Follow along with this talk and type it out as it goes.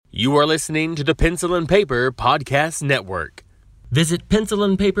You are listening to the Pencil and Paper Podcast Network. Visit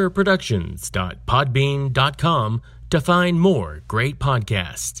pencilandpaperproductions.podbean.com to find more great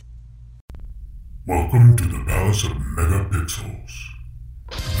podcasts. Welcome to the Palace of Megapixels.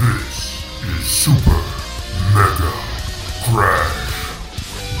 This is Super Mega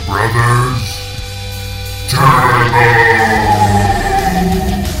Crash Brothers Turbo!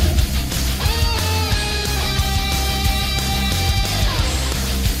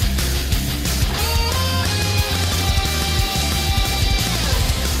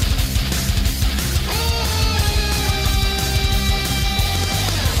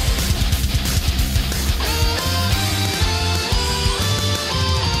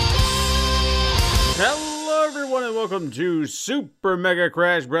 Welcome to Super Mega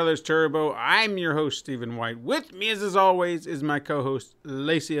Crash Brothers Turbo. I'm your host, Stephen White. With me, as always, is my co-host,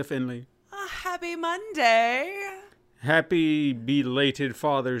 Lacey Finley. Happy Monday. Happy belated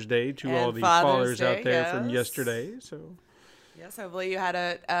Father's Day to all the fathers out there from yesterday. Yes, hopefully you had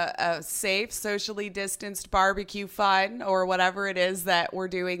a safe, socially distanced barbecue fun or whatever it is that we're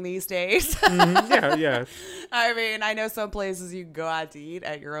doing these days. Yeah. I mean, I know some places you can go out to eat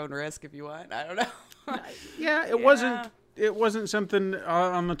at your own risk if you want. I don't know. It wasn't something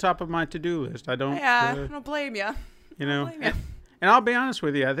on the top of my to-do list. I don't blame you. And I'll be honest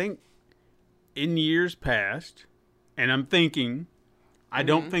with you. I think in years past, and I'm thinking, I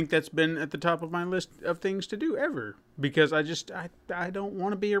don't think that's been at the top of my list of things to do ever, because I don't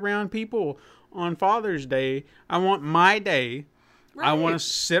want to be around people on Father's Day. I want my day. Right. I want to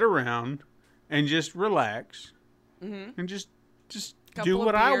sit around and just relax and just do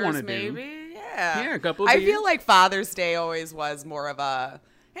what I want to do. Maybe. Yeah, a couple of beers. I feel like Father's Day always was more of a,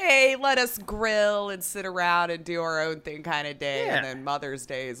 hey, let us grill and sit around and do our own thing kind of day. Yeah. And then Mother's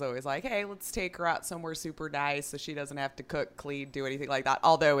Day is always like, hey, let's take her out somewhere super nice so she doesn't have to cook, clean, do anything like that.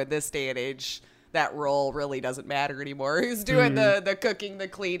 Although in this day and age, that role really doesn't matter anymore. Who's doing the cooking, the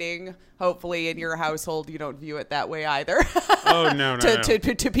cleaning? Hopefully in your household, you don't view it that way either. Oh, no.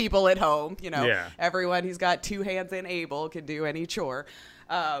 To people at home, Yeah. Everyone who's got two hands and able can do any chore.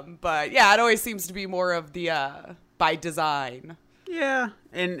 But yeah, it always seems to be more of the by design. Yeah,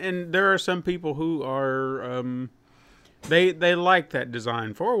 and there are some people who are they like that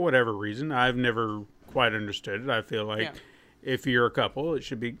design for whatever reason. I've never quite understood it. I feel like if you're a couple, it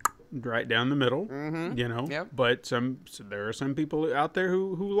should be right down the middle, Yep. But there are some people out there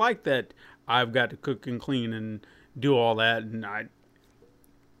who like that. I've got to cook and clean and do all that, and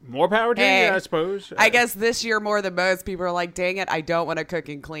more power to you, I suppose. I guess this year more than most, people are like, dang it, I don't want to cook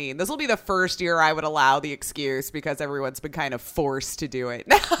and clean. This will be the first year I would allow the excuse because everyone's been kind of forced to do it.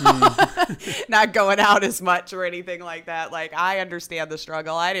 Not going out as much or anything like that. Like, I understand the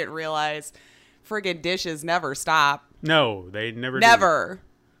struggle. I didn't realize friggin' dishes never stop. No, they never do. Never.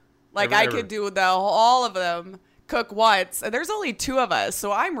 Like, Never, I ever. could do all of them, cook once, and there's only two of us,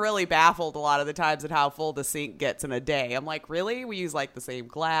 so I'm really baffled a lot of the times at how full the sink gets in a day. I'm like, really? We use like the same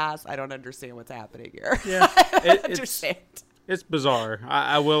glass? I don't understand what's happening here. Yeah, I don't understand. It's bizarre.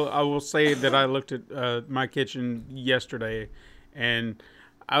 I will say that I looked at my kitchen yesterday, and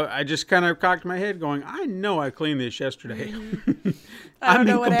I just kind of cocked my head, going, I know I cleaned this yesterday. I don't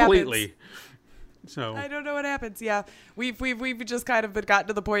know what completely. happens. So I don't know what happens. Yeah, we've just kind of gotten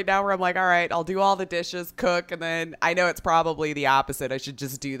to the point now where I'm like, all right, I'll do all the dishes, cook, and then I know it's probably the opposite. I should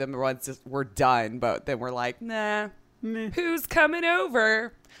just do them once we're done. But then we're like, nah. Who's coming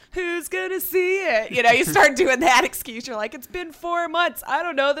over? Who's gonna see it? You start doing that excuse. You're like, it's been 4 months. I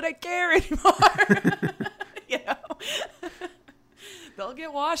don't know that I care anymore. They'll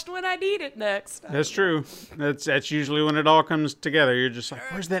get washed when I need it next. That's true. That's usually when it all comes together. You're just like,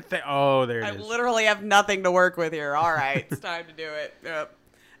 where's that thing? Oh, there it is. I literally have nothing to work with here. All right, it's time to do it. Yep.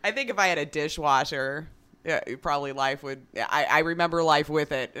 I think if I had a dishwasher, probably life would. I remember life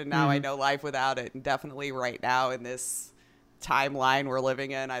with it, and now I know life without it. And definitely right now in this timeline we're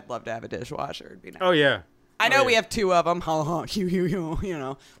living in, I'd love to have a dishwasher. It'd be nice. Oh yeah. I know we have two of them. Whatever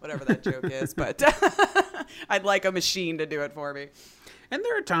that joke is, but I'd like a machine to do it for me. And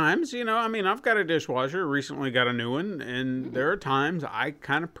there are times, I've got a dishwasher, recently got a new one, and there are times I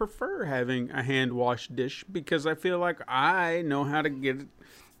kind of prefer having a hand-washed dish because I feel like I know how to get it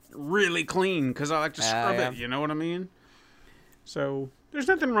really clean because I like to scrub it, you know what I mean? So there's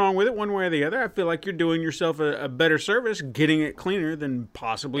nothing wrong with it one way or the other. I feel like you're doing yourself a better service getting it cleaner than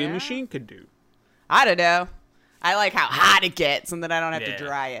possibly a machine could do. I don't know. I like how hot it gets, and then I don't have to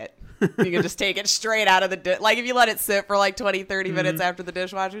dry it. You can just take it straight out of the like if you let it sit for like 20, 30 minutes after the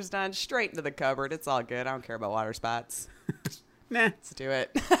dishwasher's done, straight into the cupboard. It's all good. I don't care about water spots. Nah, Let's do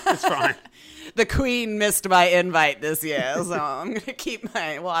it. it's fine. The queen missed my invite this year, so I'm going to keep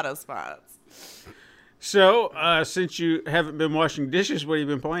my water spots. So, since you haven't been washing dishes, what have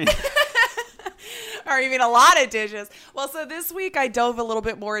you been playing? Or even a lot of dishes. Well, so this week I dove a little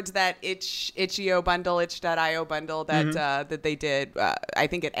bit more into that itch.io bundle, itch.io bundle that they did. I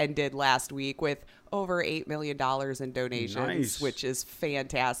think it ended last week with over $8 million in donations, Nice. which is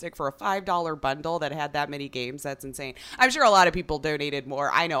fantastic. For a $5 bundle that had that many games, that's insane. I'm sure a lot of people donated more.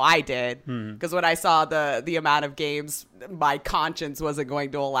 I know I did, because when I saw the amount of games, my conscience wasn't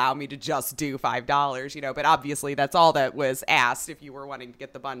going to allow me to just do $5, but obviously that's all that was asked if you were wanting to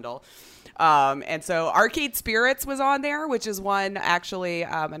get the bundle. And so Arcade Spirits was on there, which is one actually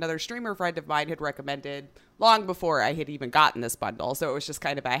another streamer friend of mine had recommended long before I had even gotten this bundle. So it was just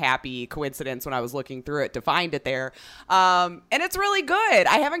kind of a happy coincidence when I was looking through it to find it there. And it's really good.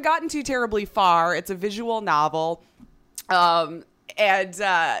 I haven't gotten too terribly far. It's a visual novel. So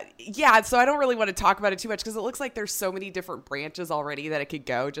I don't really want to talk about it too much because it looks like there's so many different branches already that it could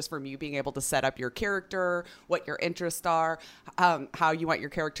go, just from you being able to set up your character, what your interests are, how you want your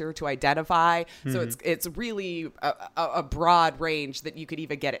character to identify. So it's really a broad range that you could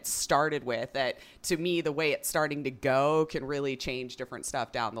even get it started with. That, to me, the way it's starting to go can really change different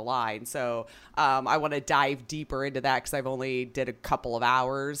stuff down the line. So I want to dive deeper into that because I've only did a couple of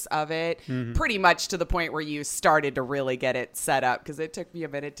hours of it, pretty much to the point where you started to really get it set up, because it took me a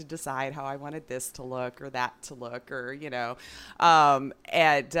minute to decide how I wanted this to look or that to look, or so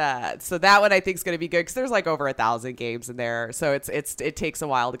that one I think is going to be good because there's like over 1,000 games in there, so it takes a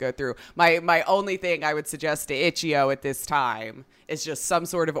while to go through. My only thing I would suggest to itch.io at this time is just some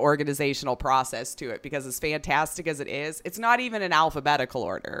sort of organizational process to it, because as fantastic as it is, it's not even in alphabetical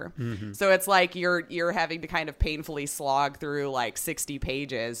order. So it's like you're having to kind of painfully slog through like 60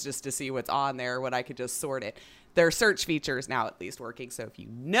 pages just to see what's on there when I could just sort it. Their search feature is now at least working, so if you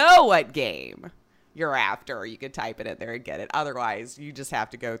know what game you're after, you can type it in there and get it. Otherwise, you just have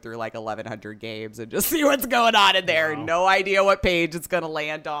to go through like 1,100 games and just see what's going on in there. Wow. No idea what page it's going to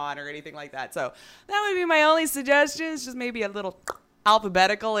land on or anything like that. So that would be my only suggestion, is just maybe a little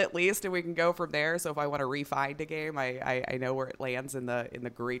alphabetical at least, and we can go from there. So if I want to re-find a game, I know where it lands in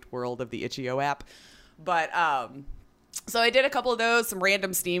the great world of the itch.io app. But so I did a couple of those, some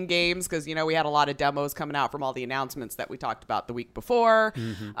random Steam games, because, we had a lot of demos coming out from all the announcements that we talked about the week before,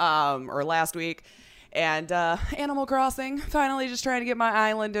 or last week. And Animal Crossing, finally just trying to get my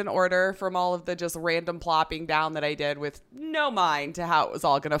island in order from all of the just random plopping down that I did with no mind to how it was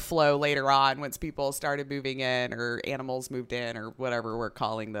all going to flow later on once people started moving in, or animals moved in, or whatever we're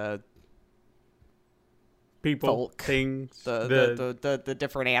calling the people, folk, things, the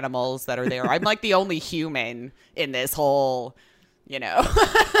different animals that are there. I'm like the only human in this whole,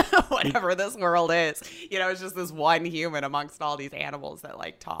 whatever this world is. It's just this one human amongst all these animals that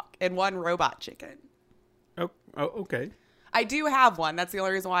like talk, and one robot chicken. Oh, okay. I do have one. That's the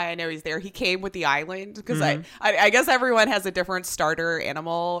only reason why I know he's there. He came with the island because I guess everyone has a different starter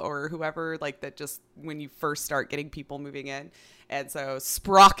animal, or whoever, like, that just when you first start getting people moving in. And so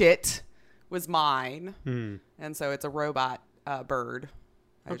Sprocket was mine. And so it's a robot bird.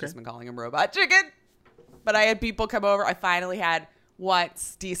 I've just been calling him robot chicken. But I had people come over. I finally had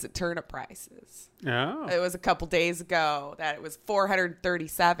once decent turnip prices. Oh. It was a couple days ago that it was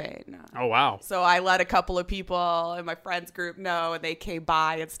 $437. Oh, wow. So I let a couple of people in my friends group know, and they came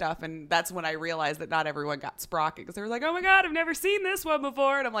by and stuff. And that's when I realized that not everyone got Sprocket, because they were like, oh my God, I've never seen this one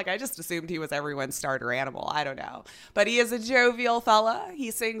before. And I'm like, I just assumed he was everyone's starter animal. I don't know. But he is a jovial fella. He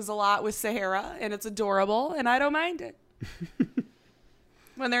sings a lot with Sahara, and it's adorable, and I don't mind it.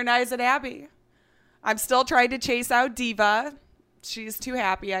 When they're nice and happy. I'm still trying to chase out Diva. She's too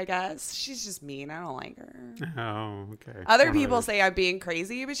happy, I guess. She's just mean. I don't like her. Oh, okay. Other people say I'm being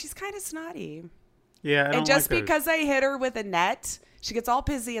crazy, but she's kind of snotty. Yeah, I don't and just like because I hit her with a net, she gets all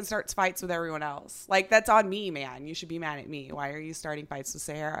pissy and starts fights with everyone else. Like, that's on me, man. You should be mad at me. Why are you starting fights with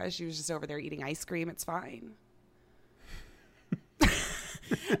Sahara? She was just over there eating ice cream. It's fine.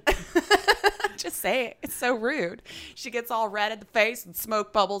 Just say it. It's so rude. She gets all red in the face and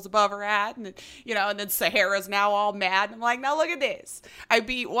smoke bubbles above her head, and and then Sahara's now all mad. And I'm like, now look at this. I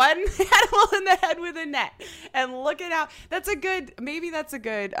beat one animal in the head with a net, and look at how that's a good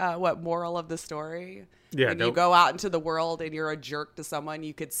moral of the story. Yeah, when you go out into the world and you're a jerk to someone,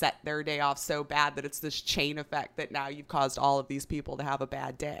 you could set their day off so bad that it's this chain effect that now you've caused all of these people to have a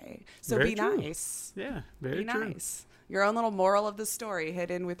bad day. So very be true. nice. Yeah, very be true. Nice. Your own little moral of the story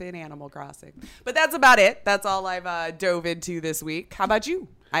hidden within Animal Crossing. But that's about it. That's all I've dove into this week. How about you?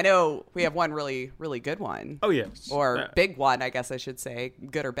 I know we have one really, really good one. Oh, yes. Or big one, I guess I should say.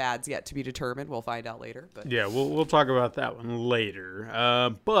 Good or bad's yet to be determined. We'll find out later. But yeah, we'll talk about that one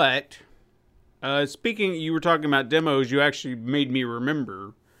later. But speaking, you were talking about demos. You actually made me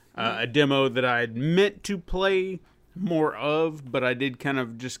remember a demo that I had meant to play more of, but I did kind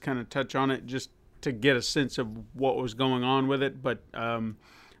of touch on it just to get a sense of what was going on with it. But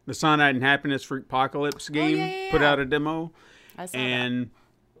the Cyanide and Happiness Freakpocalypse game put out a demo. I saw that.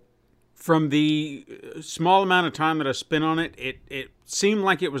 From the small amount of time that I spent on it, it seemed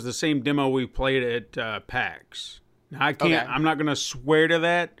like it was the same demo we played at PAX. Now, I'm not going to swear to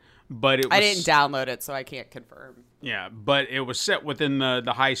that, but it was... I didn't download it, so I can't confirm. Yeah, but it was set within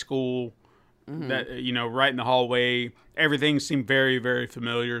the high school, that right in the hallway. Everything seemed very, very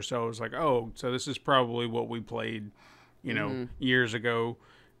familiar, so I was like, oh, so this is probably what we played, years ago.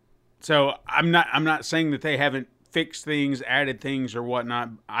 So I'm not saying that they haven't fixed things, added things, or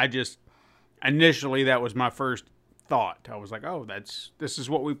whatnot. I just... Initially, that was my first thought. I was like, oh, this is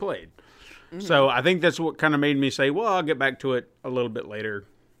what we played. Mm-hmm. So I think that's what kind of made me say, well, I'll get back to it a little bit later.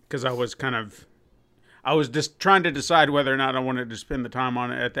 Because I was just trying to decide whether or not I wanted to spend the time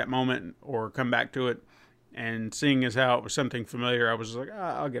on it at that moment or come back to it. And seeing as how it was something familiar, I was just like,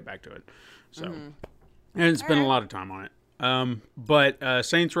 I'll get back to it. So, and spent a lot of time on it. But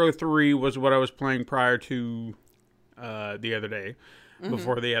Saints Row 3 was what I was playing prior to the other day,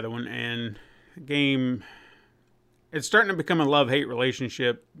 before the other one. And game, it's starting to become a love-hate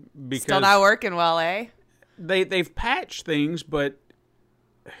relationship because still not working well, eh? They've patched things, but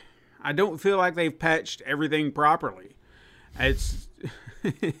I don't feel like they've patched everything properly. It's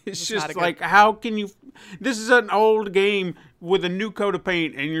just like, how can you... This is an old game with a new coat of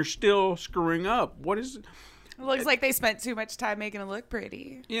paint, and you're still screwing up. What is... It looks like they spent too much time making it look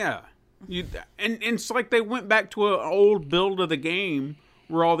pretty. Yeah. And it's like they went back to an old build of the game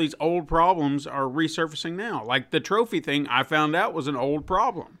where all these old problems are resurfacing now. Like the trophy thing, I found out was an old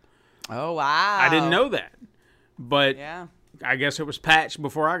problem. Oh, wow. I didn't know that. But yeah. I guess it was patched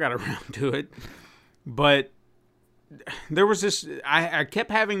before I got around to it. But there was this... I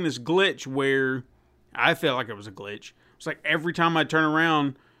kept having this glitch where I felt like it was a glitch. It's like every time I turn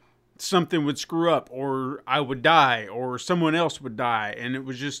around, something would screw up, or I would die, or someone else would die. And it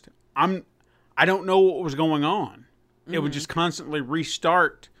was just... I don't know what was going on. It would just constantly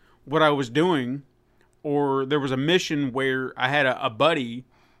restart what I was doing, or there was a mission where I had a buddy,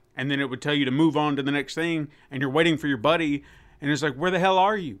 and then it would tell you to move on to the next thing, and you're waiting for your buddy, and it's like, where the hell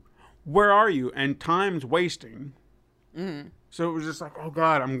are you? Where are you? And time's wasting. So it was just like, oh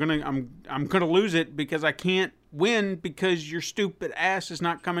God, I'm gonna lose it because I can't win because your stupid ass is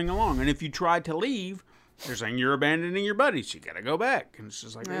not coming along. And if you try to leave, they're saying you're abandoning your buddies. You got to go back. And it's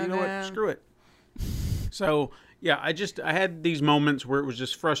just like, you know what? Screw it. So, yeah, I had these moments where it was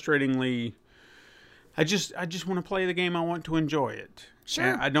just frustratingly, I just want to play the game. I want to enjoy it. Sure.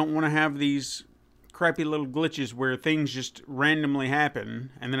 And I don't want to have these crappy little glitches where things just randomly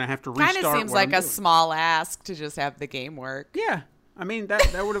happen and then I have to restart. Kind of seems like a small ask to just have the game work. Yeah. I mean,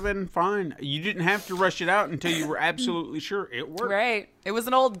 that would have been fine. You didn't have to rush it out until you were absolutely sure it worked. Right. It was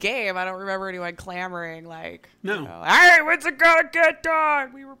an old game. I don't remember anyone clamoring like, no. Hey, when's it gonna get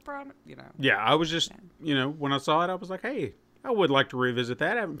done? We were promised, Yeah, I was just, when I saw it, I was like, hey, I would like to revisit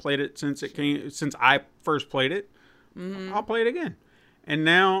that. I haven't played it since I first played it. I'll play it again. And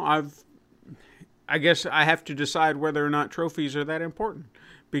now I guess I have to decide whether or not trophies are that important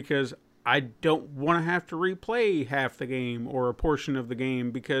because I don't want to have to replay half the game or a portion of the game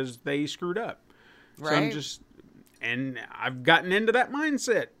because they screwed up. Right. So and I've gotten into that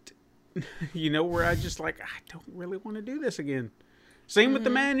mindset, where I just like, I don't really want to do this again. Same with the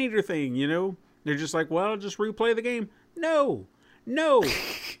Maneater thing, They're just like, well, just replay the game. No,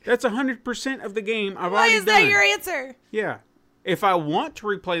 that's 100% of the game I've already done. Why is that your answer? Yeah. If I want to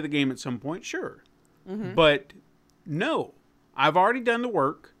replay the game at some point, sure. But no, I've already done the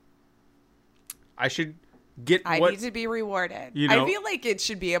work. I should get I need to be rewarded. You know, I feel like it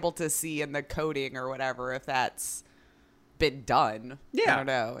should be able to see in the coding or whatever if that's been done. Yeah. I don't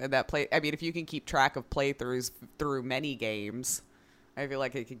know. And if you can keep track of playthroughs through many games, I feel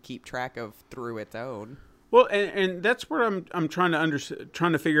like it can keep track of through its own. Well, and that's where I'm trying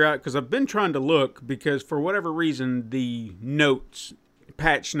to figure out because I've been trying to look because for whatever reason the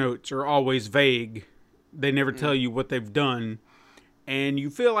patch notes are always vague. They never tell you what they've done, and you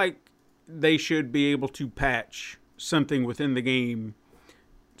feel like they should be able to patch something within the game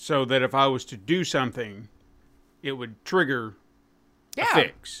so that if I was to do something, it would trigger a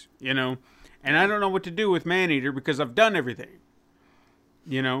fix, And I don't know what to do with Maneater because I've done everything,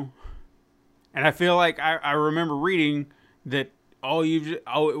 And I feel like I remember reading that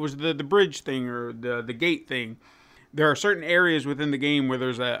it was the bridge thing or the gate thing. There are certain areas within the game where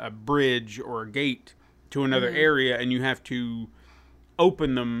there's a bridge or a gate to another area, and you have to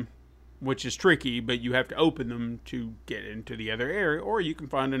open them, which is tricky, but you have to open them to get into the other area, or you can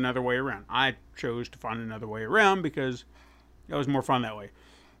find another way around. I chose to find another way around because it was more fun that way.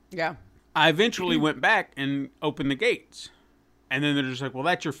 Yeah. I eventually went back and opened the gates. And then they're just like, well,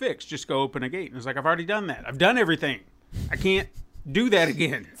 that's your fix. Just go open a gate. And it's like, I've already done that. I've done everything. I can't do that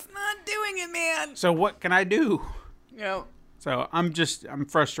again. It's not doing it, man. So what can I do? So I'm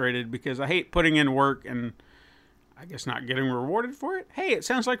frustrated because I hate putting in work and I guess not getting rewarded for it. Hey, it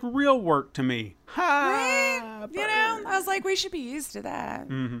sounds like real work to me. Right? I was like, we should be used to that.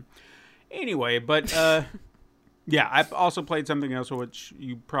 Mm-hmm. Anyway, but yeah, I've also played something else which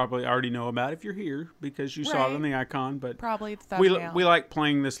you probably already know about if you're here because you saw it on the icon. But probably the thumbnail. We like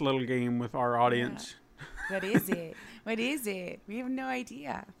playing this little game with our audience. Yeah. What is it? What is it? We have no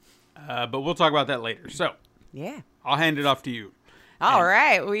idea. But we'll talk about that later. So yeah, I'll hand it off to you. All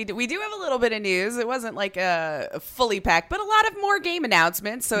right. We do have a little bit of news. It wasn't like a fully packed, but a lot of more game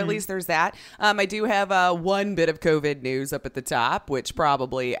announcements. So at least there's that. I do have one bit of COVID news up at the top, which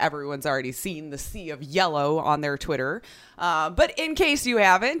probably everyone's already seen the sea of yellow on their Twitter. But in case you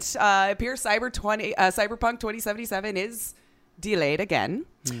haven't, it appears Cyberpunk 2077 is delayed again.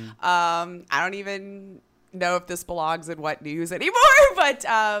 I don't even know if this belongs in what news anymore, but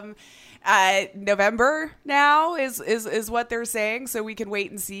November now is what they're saying, so we can wait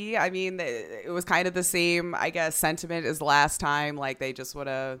and see. I mean, it was kind of the same, I guess, sentiment as last time. Like, they just want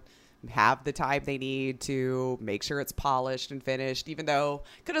to have the time they need to make sure it's polished and finished, even though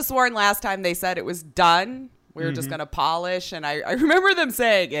could have sworn last time they said it was done. We were just going to polish, and I remember them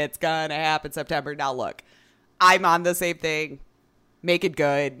saying it's going to happen September. Now, look, I'm on the same thing. Make it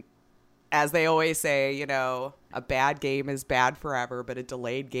good. As they always say, you know, a bad game is bad forever, but a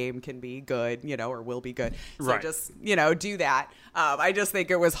delayed game can be good, you know, or will be good. So just, you know, do that. I just think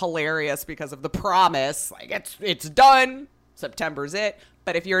it was hilarious because of the promise. Like, it's done. September's it.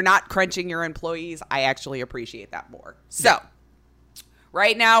 But if you're not crunching your employees, I actually appreciate that more. So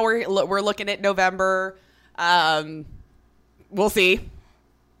right now we're looking at November. We'll see.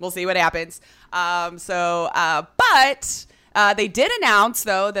 We'll see what happens. But they did announce,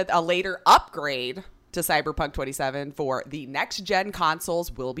 though, that a later upgrade to Cyberpunk 27 for the next-gen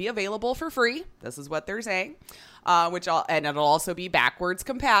consoles will be available for free. This is what they're saying, and it'll also be backwards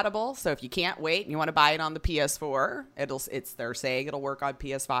compatible. So if you can't wait and you want to buy it on the PS4, they're saying it'll work on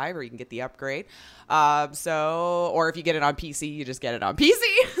PS5, or you can get the upgrade. Or if you get it on PC, you just get it on PC.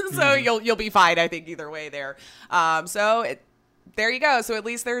 So you'll be fine, I think, either way there. There you go. So at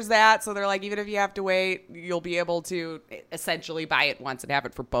least there's that. So they're like, even if you have to wait, you'll be able to essentially buy it once and have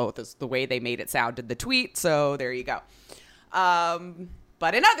it for both, is the way they made it sound in the tweet. So there you go.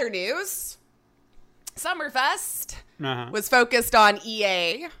 But in other news, Summerfest was focused on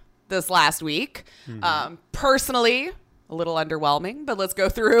EA this last week. Personally, a little underwhelming, but let's go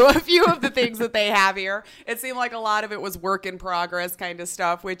through a few of the things that they have here. It seemed like a lot of it was work in progress kind of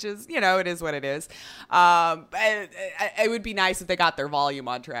stuff, which is, you know, it is what it is. It would be nice if they got their volume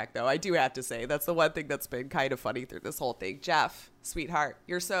on track, though. I do have to say that's the one thing that's been kind of funny through this whole thing. Jeff, sweetheart,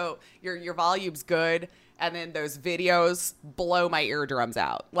 your volume's good, and then those videos blow my eardrums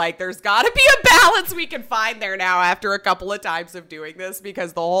out. Like, there's got to be a balance we can find there now after a couple of times of doing this,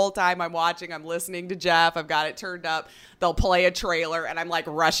 because the whole time I'm watching, I'm listening to Jeff. I've got it turned up. They'll play a trailer, and I'm, like,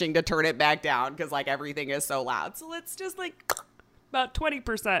 rushing to turn it back down because, like, everything is so loud. So let's just, like, about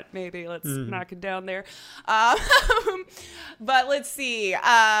 20% maybe. Let's knock it down there. But let's see.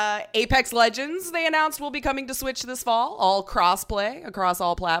 Apex Legends, they announced, will be coming to Switch this fall. All cross-play across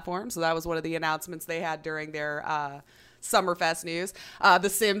all platforms. So that was one of the announcements they had during their Summerfest news. The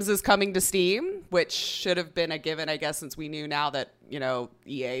Sims is coming to Steam, which should have been a given, I guess, since we knew now that, you know,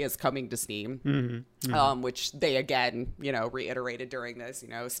 EA is coming to Steam, which they, again, you know, reiterated during this, you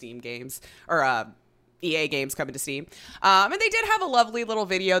know, Steam games, or EA games coming to Steam. And they did have a lovely little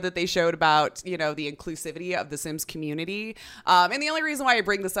video that they showed about, you know, the inclusivity of the Sims community. And the only reason why I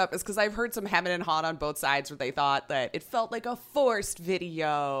bring this up is because I've heard some hemming and hawing on both sides where they thought that it felt like a forced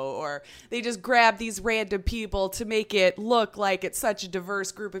video, or they just grabbed these random people to make it look like it's such a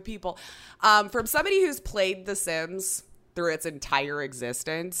diverse group of people. From somebody who's played The Sims through its entire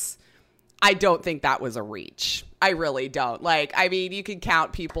existence, I don't think that was a reach. I really don't. Like, I mean, you can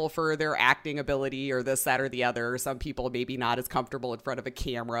count people for their acting ability or this, that, or the other. Some people maybe not as comfortable in front of a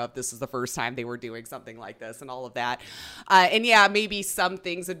camera if this is the first time they were doing something like this and all of that. And yeah, maybe some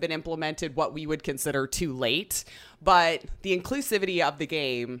things had been implemented what we would consider too late, but the inclusivity of the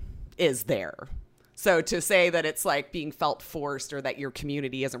game is there. So to say that it's like being felt forced or that your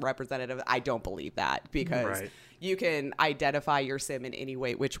community isn't representative, I don't believe that, because you can identify your sim in any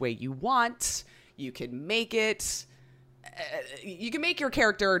way, which way you want. You can make it. You can make your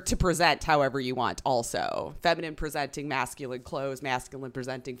character to present however you want also. Feminine presenting masculine clothes, masculine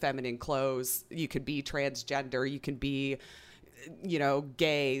presenting feminine clothes. You could be transgender. You can be, you know,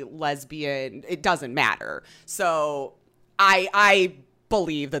 gay, lesbian. It doesn't matter. So I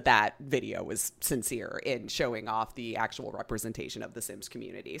believe that video was sincere in showing off the actual representation of the Sims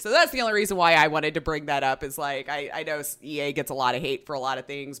community. So that's the only reason why I wanted to bring that up, is like, I know EA gets a lot of hate for a lot of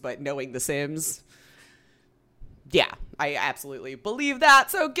things, but knowing the Sims... Yeah, I absolutely believe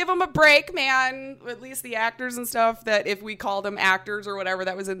that. So give them a break, man. At least the actors and stuff, that if we call them actors or whatever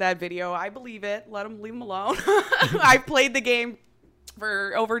that was in that video, I believe it. Leave them alone. I've played the game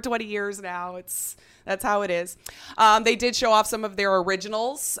for over 20 years now. That's how it is. They did show off some of their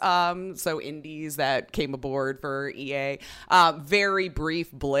originals, so indies that came aboard for EA. Very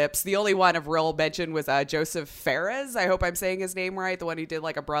brief blips. The only one of real mention was Joseph Fares. I hope I'm saying his name right. The one who did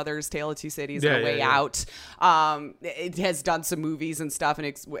like A Brothers, Tale of Two Cities, and A Way Out. It has done some movies and stuff,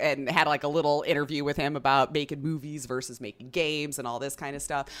 and had like a little interview with him about making movies versus making games and all this kind of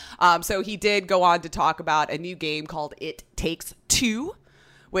stuff. So he did go on to talk about a new game called It Takes Two,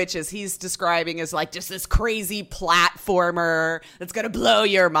 which is he's describing as like just this crazy platformer that's going to blow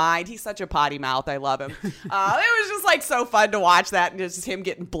your mind. He's such a potty mouth. I love him. It was just like so fun to watch that, and just him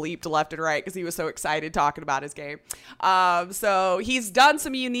getting bleeped left and right because he was so excited talking about his game. So he's done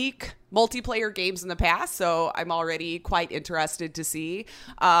some unique multiplayer games in the past, so I'm already quite interested to see.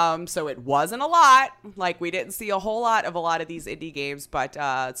 So it wasn't a lot. Like, we didn't see a whole lot of a lot of these indie games, but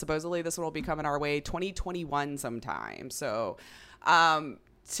supposedly this one will be coming our way 2021 sometime. So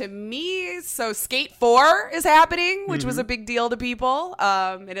to me, so Skate 4 is happening, which was a big deal to people.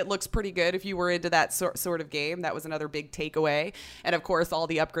 And it looks pretty good if you were into that sort of game. That was another big takeaway. And of course, all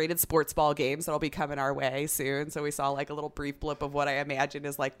the upgraded sports ball games that'll be coming our way soon. So we saw like a little brief blip of what I imagine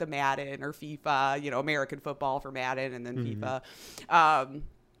is like the Madden or FIFA, you know, American football for Madden, and then FIFA.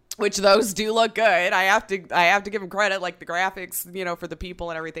 Which those do look good. I have to give them credit. Like, the graphics, you know, for the people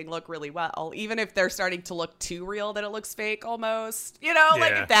and everything look really well. Even if they're starting to look too real that it looks fake almost, you know,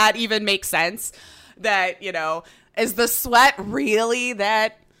 like if that even makes sense. That, you know, is the sweat really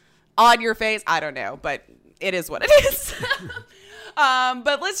that on your face? I don't know, but it is what it is.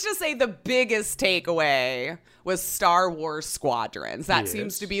 But let's just say the biggest takeaway was Star Wars Squadrons. That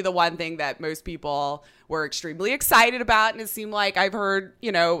seems to be the one thing that most people were extremely excited about. And it seemed like I've heard,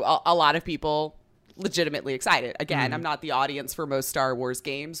 you know, a lot of people legitimately excited. Again, I'm not the audience for most Star Wars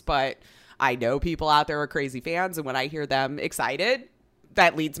games, but I know people out there are crazy fans. And when I hear them excited,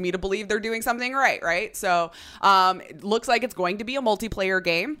 that leads me to believe they're doing something right? So it looks like it's going to be a multiplayer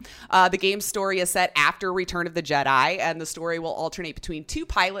game. The game's story is set after Return of the Jedi, and the story will alternate between two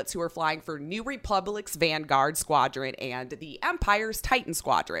pilots who are flying for New Republic's Vanguard Squadron and the Empire's Titan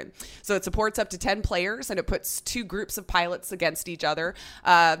Squadron. So it supports up to 10 players, and it puts two groups of pilots against each other.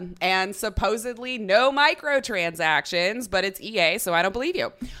 And supposedly no microtransactions, but it's EA, so I don't believe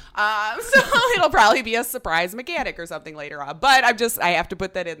you. So it'll probably be a surprise mechanic or something later on. But I have to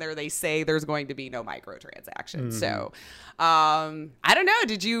put that in there. They say there's going to be no microtransactions. So I don't know.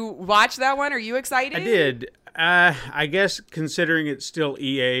 Did you watch that one? Are you excited? I did. I guess considering it's still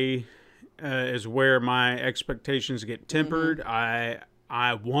EA is where my expectations get tempered. I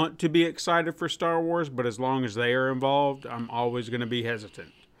want to be excited for Star Wars, but as long as they are involved, I'm always going to be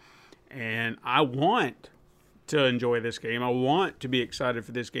hesitant. And I want to enjoy this game. I want to be excited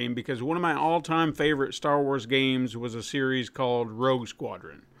for this game because one of my all-time favorite Star Wars games was a series called Rogue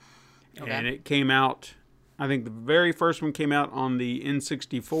Squadron. Okay. And it came out, I think the very first one came out on the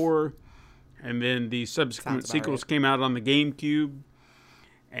N64, and then the subsequent sequels came out on the GameCube.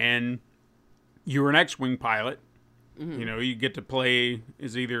 And you were an X-Wing pilot. You know, you get to play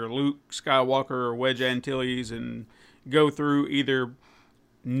as either Luke Skywalker or Wedge Antilles and go through either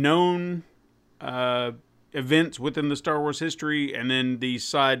known events within the Star Wars history, and then these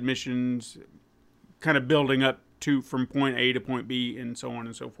side missions kind of building up to from point A to point B and so on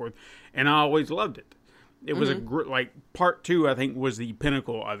and so forth. And I always loved it. It was like part 2, I think, was the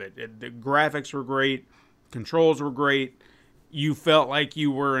pinnacle of it. The graphics were great. Controls were great. You felt like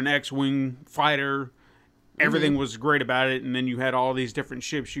you were an X-Wing fighter. Everything was great about it. And then you had all these different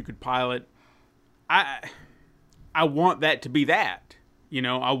ships you could pilot. I want that to be that. You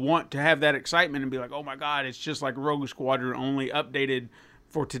know, I want to have that excitement and be like, oh my God, it's just like Rogue Squadron, only updated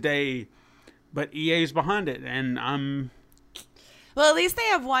for today. But EA's behind it, and I'm... Well, at least they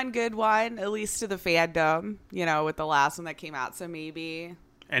have one good one, at least to the fandom, you know, with the last one that came out, so maybe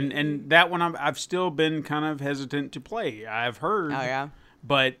And that one I've still been kind of hesitant to play. I've heard. Oh, yeah?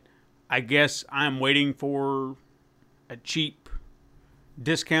 But I guess I'm waiting for a cheap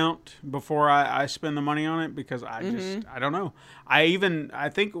discount before I spend the money on it, because I don't know. I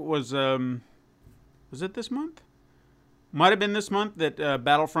think it was it this month? Might have been this month that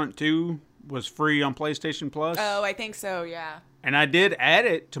Battlefront 2 was free on PlayStation Plus. Oh, I think so, yeah. And I did add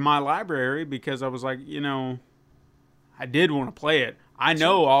it to my library because I was like, I did want to play it. I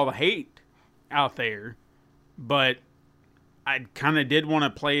know all the hate out there, but I kind of did want to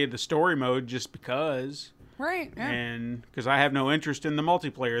play the story mode just because. Right, yeah. And because I have no interest in the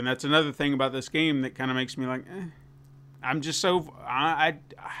multiplayer. And that's another thing about this game that kind of makes me like, I'm just so...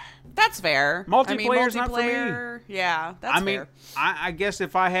 That's fair. Multiplayer's not for me. Yeah, that's fair. I guess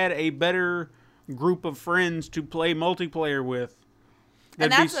if I had a better group of friends to play multiplayer with... And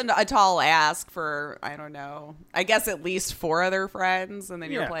that's a tall ask for, I don't know, I guess at least 4 other friends, and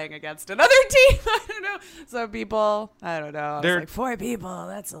then you're playing against another team. I don't know. Some people, I don't know. It's like 4 people,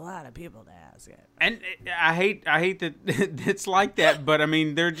 that's a lot of people to ask it. And I hate that it's like that, but I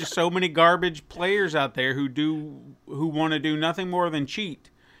mean, there are just so many garbage players out there who want to do nothing more than cheat.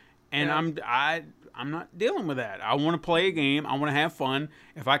 And I'm not dealing with that. I want to play a game. I want to have fun.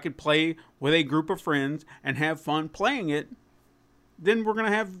 If I could play with a group of friends and have fun playing it, then we're going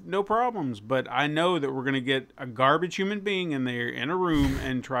to have no problems. But I know that we're going to get a garbage human being in there in a room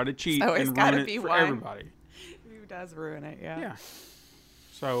and try to cheat and ruin it for everybody. Who does ruin it, yeah. Yeah.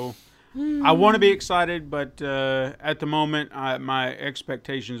 So I want to be excited, but at the moment, my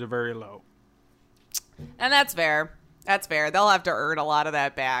expectations are very low. And that's fair. That's fair. They'll have to earn a lot of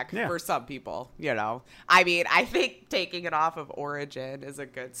that back for some people, I mean, I think taking it off of Origin is a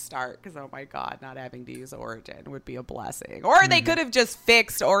good start because, oh my God, not having to use Origin would be a blessing. Or they could have just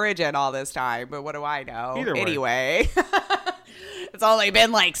fixed Origin all this time, but what do I know? Either way. Anyway. It's only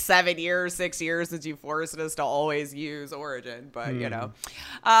been like 6 years since you forced us to always use Origin, but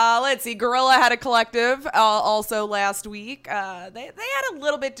let's see. Guerrilla had a collective also last week. They had a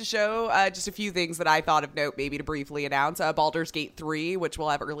little bit to show, just a few things that I thought of note, maybe to briefly announce. Baldur's Gate 3, which will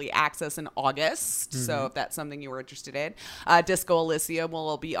have early access in August, so if that's something you were interested in. Disco Elysium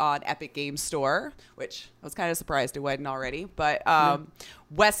will be on Epic Games Store, which I was kind of surprised it wasn't already, but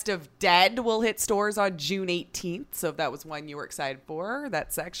West of Dead will hit stores on June 18th. So if that was one you were excited for,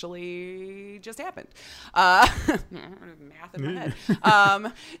 that's actually just happened. Math in my head.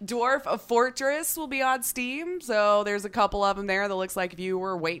 Dwarf Fortress will be on Steam. So there's a couple of them there that looks like if you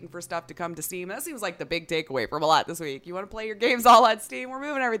were waiting for stuff to come to Steam. That seems like the big takeaway from a lot this week. You want to play your games all on Steam? We're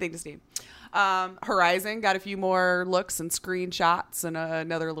moving everything to Steam. Horizon got a few more looks and screenshots and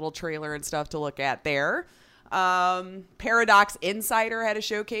another little trailer and stuff to look at there. Paradox Insider had a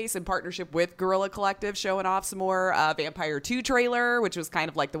showcase in partnership with Guerrilla Collective, showing off some more Vampire 2 trailer, which was kind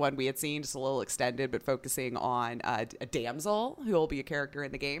of like the one we had seen, just a little extended, but focusing on a damsel who will be a character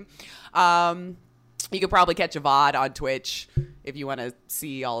in the game. You could probably catch a VOD on Twitch if you want to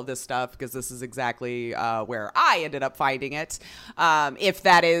see all of this stuff, because this is exactly where I ended up finding it. If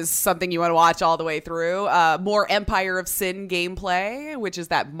that is something you want to watch all the way through. More Empire of Sin gameplay, which is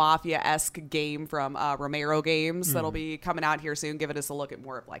that Mafia-esque game from Romero Games that'll be coming out here soon, giving us a look at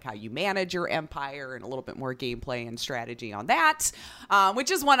more of like how you manage your empire and a little bit more gameplay and strategy on that,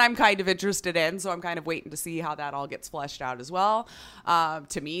 which is one I'm kind of interested in, so I'm kind of waiting to see how that all gets fleshed out as well.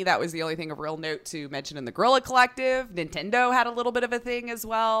 To me, that was the only thing of real note to mention in the Guerrilla Collective. Nintendo had a little bit of a thing as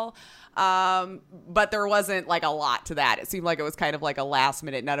well, but there wasn't like a lot to that. It seemed like it was kind of like a last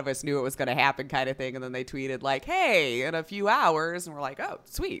minute, none of us knew it was going to happen kind of thing, and then they tweeted like, hey, in a few hours, and we're like, oh,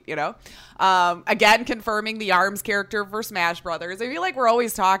 sweet, again confirming the ARMS character for Smash Brothers. I feel like we're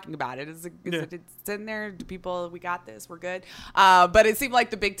always talking about it. It's in there. Do people, we got this, we're good. But it seemed like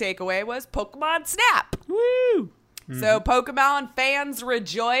the big takeaway was Pokemon Snap. Woo! So Pokemon fans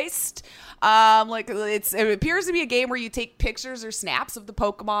rejoiced. It appears to be a game where you take pictures or snaps of the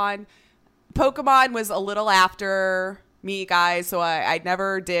Pokemon. Pokemon was a little after me, guys, so I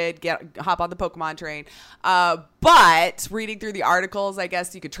never did hop on the Pokemon train. But reading through the articles, I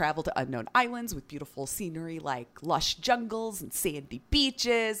guess you could travel to unknown islands with beautiful scenery like lush jungles and sandy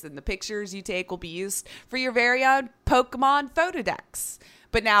beaches, and the pictures you take will be used for your very own Pokemon photo decks.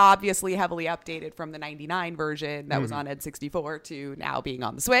 But now obviously heavily updated from the 99 version that was on N64 to now being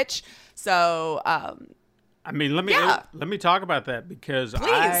on the Switch. So, I mean, let me talk about that, because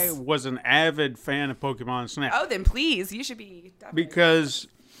please. I was an avid fan of Pokemon Snap. Oh, then please, you should be. Definitely. Because,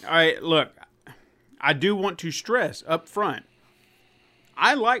 look, I do want to stress up front,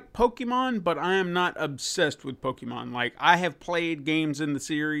 I like Pokemon, but I am not obsessed with Pokemon. Like, I have played games in the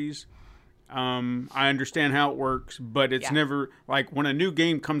series. I understand how it works, but it's never like when a new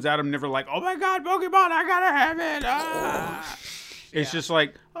game comes out, I'm never like, oh my God, Pokemon, I gotta have it. Ah. It's just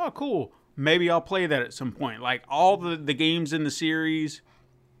like, oh, cool. Maybe I'll play that at some point. Like all the games in the series,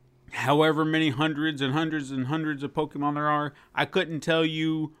 however many hundreds and hundreds and hundreds of Pokemon there are, I couldn't tell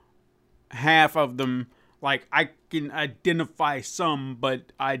you half of them. Like, I can identify some,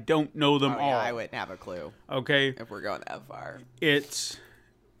 but I don't know them all. I wouldn't have a clue. Okay? If we're going that far. It's...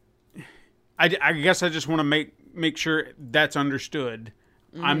 I guess I just want to make sure that's understood.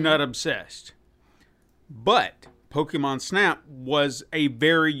 I'm not obsessed. But Pokemon Snap was a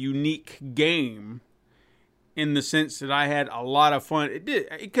very unique game in the sense that I had a lot of fun.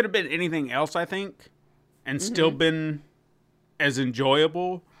 It could have been anything else, I think, and still been as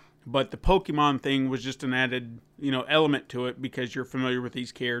enjoyable. But the Pokemon thing was just an added, element to it because you're familiar with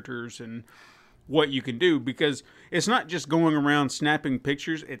these characters and what you can do. Because it's not just going around snapping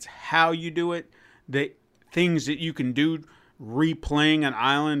pictures. It's how you do it. The things that you can do, replaying an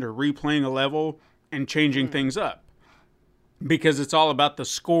island or replaying a level and changing things up. Because it's all about the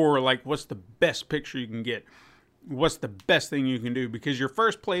score. Like, what's the best picture you can get? What's the best thing you can do? Because your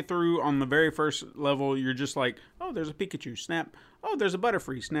first playthrough on the very first level, you're just like, oh, there's a Pikachu, snap. Oh, there's a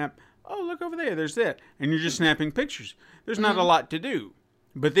Butterfree, snap. Oh, look over there, there's that. And you're just snapping pictures. There's not a lot to do.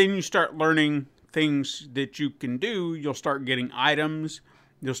 But then you start learning things that you can do. You'll start getting items.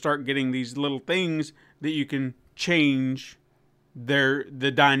 You'll start getting these little things that you can change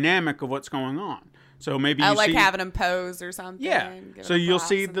the dynamic of what's going on. So maybe you like having him pose or something. Yeah. So you'll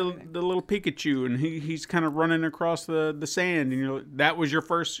see the little Pikachu, and he's kind of running across the sand, and that was your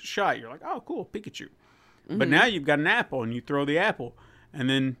first shot. You're like, oh, cool, Pikachu. But now you've got an apple, and you throw the apple, and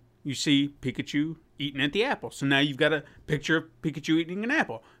then you see Pikachu eating at the apple. So now you've got a picture of Pikachu eating an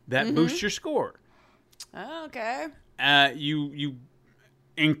apple. That boosts your score. Oh, okay. You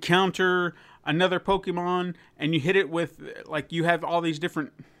encounter another Pokemon, and you hit it with, like, you have all these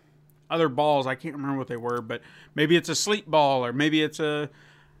different other balls. I can't remember what they were, but maybe it's a sleep ball, or maybe it's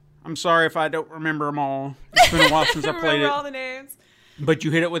I'm sorry if I don't remember them all. It's been a while since I played it. All the names. But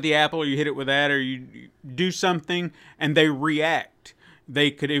you hit it with the apple, or you hit it with that, or you do something, and they react.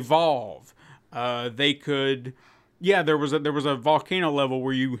 They could evolve. They could... Yeah, there was a volcano level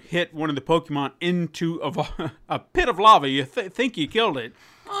where you hit one of the Pokemon into a pit of lava. You think you killed it.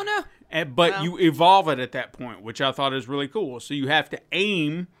 Oh, no. But you evolve it at that point, which I thought is really cool. So you have to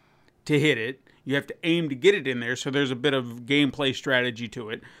aim to hit it. You have to aim to get it in there. So there's a bit of gameplay strategy to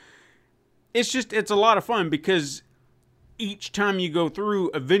it. It's a lot of fun because each time you go through,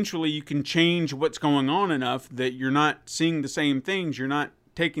 eventually you can change what's going on enough that you're not seeing the same things. You're not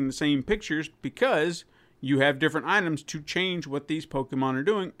taking the same pictures because you have different items to change what these Pokemon are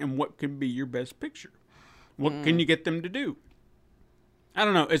doing and what could be your best picture. What can you get them to do? I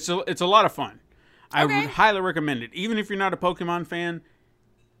don't know. It's a lot of fun. I would highly recommend it. Even if you're not a Pokemon fan,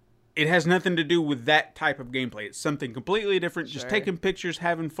 it has nothing to do with that type of gameplay. It's something completely different. Sure. Just taking pictures,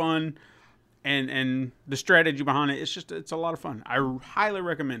 having fun, and the strategy behind it. It's a lot of fun. I highly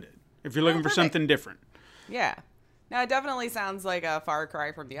recommend it if you're looking for something different. Yeah. Now, it definitely sounds like a far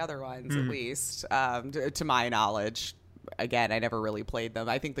cry from the other ones, at least, to my knowledge. Again, I never really played them.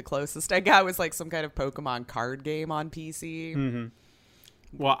 I think the closest I got was like some kind of Pokemon card game on PC. Mm-hmm.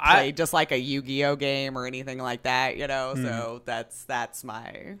 Well, played just like a Yu-Gi-Oh game or anything like that, So that's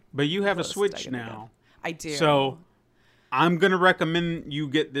my. But you have a Switch now. I do. So I'm gonna recommend you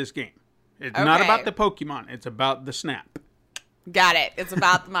get this game. It's not about the Pokemon. It's about the Snap. Got it. It's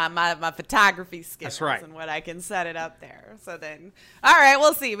about my photography skills. That's right. And what I can set it up there. So then, all right,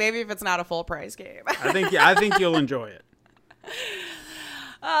 we'll see. Maybe if it's not a full price game. I think you'll enjoy it.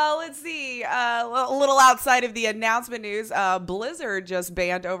 Let's see. A little outside of the announcement news, Blizzard just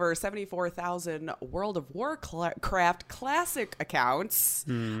banned over 74,000 World of Warcraft Classic accounts.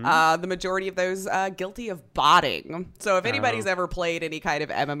 The majority of those guilty of botting. So if anybody's ever played any kind of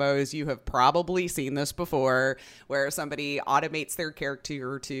MMOs, you have probably seen this before, where somebody automates their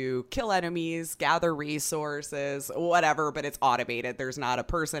character to kill enemies, gather resources, whatever, but it's automated. There's not a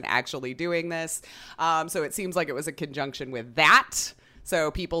person actually doing this. So it seems like it was a conjunction with that.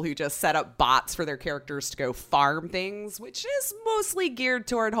 So people who just set up bots for their characters to go farm things, which is mostly geared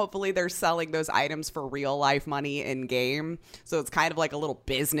toward hopefully they're selling those items for real life money in game. So it's kind of like a little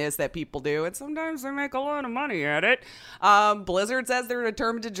business that people do, and sometimes they make a lot of money at it. Blizzard says they're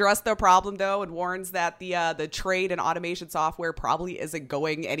determined to address the problem though, and warns that the trade and automation software probably isn't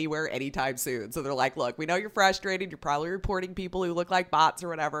going anywhere anytime soon. So they're like, look, we know you're frustrated. You're probably reporting people who look like bots or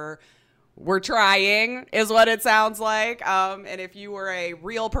whatever. We're trying, is what it sounds like. And if you were a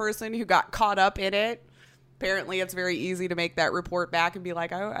real person who got caught up in it, Apparently, it's very easy to make that report back and be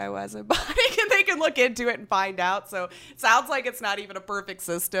like, I wasn't botting, and they can look into it and find out. So it sounds like it's not even a perfect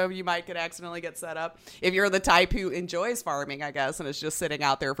system. You might could accidentally get set up. If you're the type who enjoys farming, I guess, and is just sitting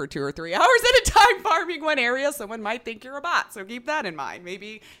out there for 2 or 3 hours at a time farming one area, someone might think you're a bot. So keep that in mind.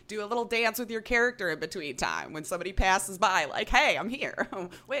 Maybe do a little dance with your character in between time when somebody passes by, like, hey, I'm here.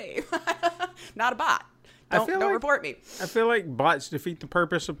 Wait, not a bot. Don't report me. I feel like bots defeat the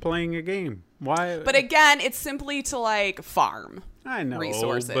purpose of playing a game. Why? But again, it's simply to like farm. I know,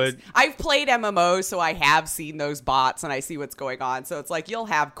 resources. but I've played MMOs, so I have seen those bots and I see what's going on. So it's like you'll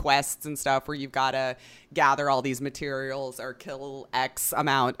have quests and stuff where you've got to gather all these materials or kill X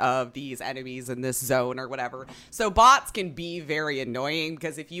amount of these enemies in this zone or whatever. So bots can be very annoying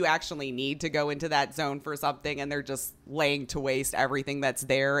because if you actually need to go into that zone for something and they're just laying to waste everything that's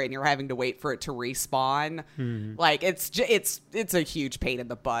there and you're having to wait for it to respawn, like it's a huge pain in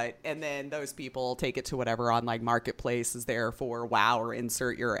the butt. And then those people take it to whatever online marketplace is there for WoW or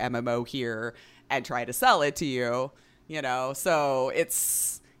insert your MMO here and try to sell it to you, you know. So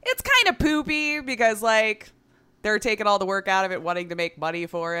it's kind of poopy because like they're taking all the work out of it, wanting to make money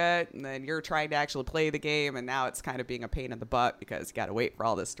for it, and then you're trying to actually play the game, and now it's kind of being a pain in the butt because you got to wait for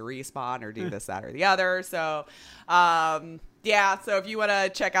all this to respawn or do this, that, or the other. So yeah, so if you want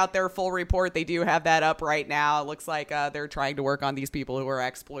to check out their full report, they do have that up right now. It looks like they're trying to work on these people who are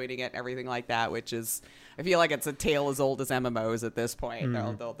exploiting it and everything like that, which is, I feel like it's a tale as old as MMOs at this point.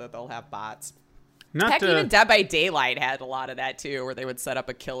 They'll have bots. Heck, even Dead by Daylight had a lot of that too, where they would set up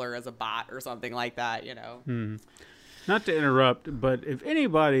a killer as a bot or something like that, you know. Not to interrupt, but if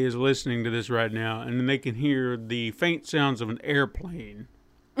anybody is listening to this right now and they can hear the faint sounds of an airplane,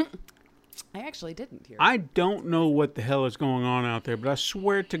 I actually didn't hear. I don't know what the hell is going on out there, but I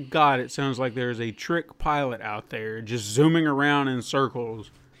swear to God, it sounds like there's a trick pilot out there just zooming around in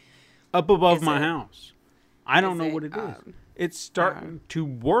circles up above my house. I don't know what it is. It's starting to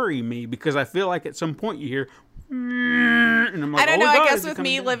worry me because I feel like at some point you hear, and I'm like, I don't know. God, I guess with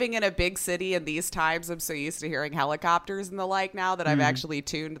me living in a big city in these times, I'm so used to hearing helicopters and the like now that I've actually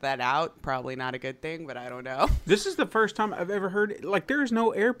tuned that out. Probably not a good thing, but I don't know. This is the first time I've ever heard it. Like, there is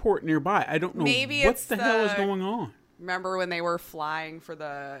no airport nearby. I don't know what the hell is going on. Remember when they were flying for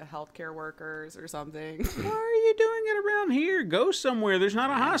the healthcare workers or something? Why are you doing it around here? Go somewhere. There's not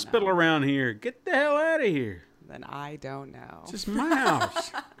a hospital around here. Get the hell out of here. Then I don't know. It's just my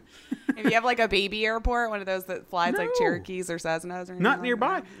house. If you have like a baby airport, one of those that flies like Cherokees or Cessnas or anything not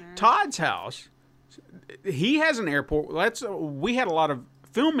nearby. Like Todd's house, he has an airport. We had a lot of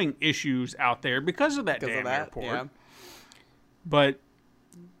filming issues out there because of that damn airport. Yeah. But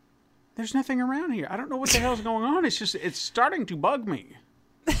there's nothing around here. I don't know what the hell's going on. It's starting to bug me.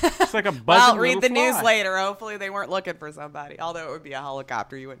 It's like a buzzing well, read the fly. news later. Hopefully they weren't looking for somebody. Although it would be a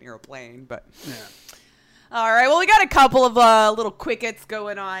helicopter, you wouldn't hear a plane. But yeah. All right, well, we got a couple of little quickets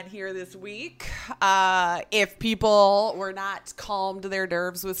going on here this week. If people were not calmed their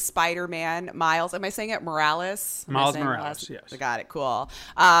nerves with Spider-Man, Miles, am I saying it? Morales? Miles Morales, yes. I got it, cool.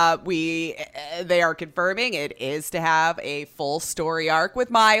 They are confirming it is to have a full story arc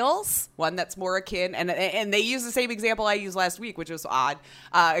with Miles, one that's more akin, and they use the same example I used last week, which was odd,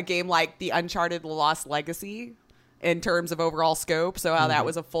 a game like the Uncharted Lost Legacy in terms of overall scope, so how that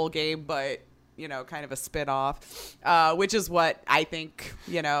was a full game, but you know, kind of a spin-off, which is what I think,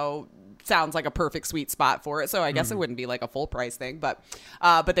 you know, sounds like a perfect sweet spot for it. So I guess it wouldn't be like a full price thing, but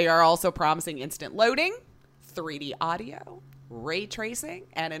they are also promising instant loading, 3D audio, ray tracing,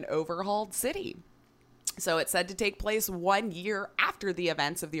 and an overhauled city. So it's said to take place 1 year after the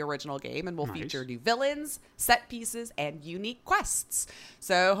events of the original game and will feature new villains, set pieces, and unique quests.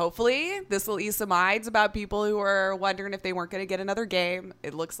 So hopefully this will ease some minds about people who are wondering if they weren't going to get another game.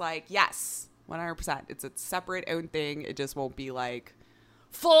 It looks like, yes, 100%. It's a separate own thing. It just won't be like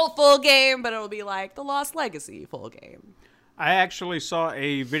full game, but it'll be like the Lost Legacy full game. I actually saw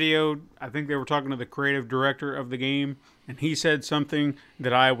a video. I think they were talking to the creative director of the game, and he said something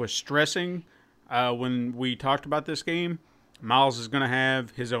that I was stressing when we talked about this game. Miles is going to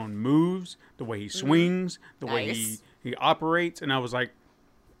have his own moves, the way he swings, the way he operates, and I was like,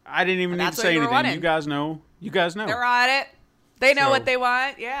 I didn't even need to say anything. You guys know. They're on it. They know what they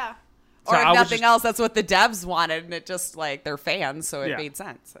want. Yeah. Or if nothing else, that's what the devs wanted, and it just like they're fans, so it made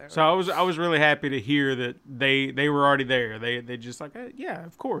sense. So I was really happy to hear that they were already there. They just like, yeah,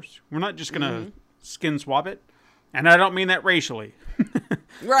 of course. We're not just gonna skin swap it, and I don't mean that racially.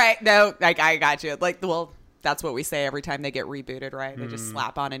 Right? No, like I got you. Like, well, that's what we say every time they get rebooted, right? They just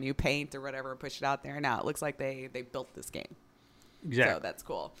slap on a new paint or whatever, and push it out there. Now it looks like they built this game. Exactly. So that's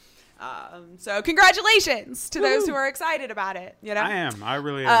cool. So congratulations to those who are excited about it. You know, I am. I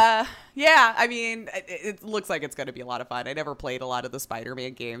really am. Yeah, I mean, it looks like it's going to be a lot of fun. I never played a lot of the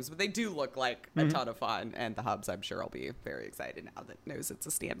Spider-Man games, but they do look like a ton of fun. And the Hubs, I'm sure, will be very excited now that knows it's a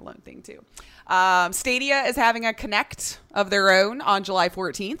standalone thing, too. Stadia is having a Connect of their own on July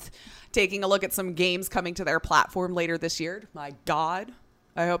 14th, taking a look at some games coming to their platform later this year. My God,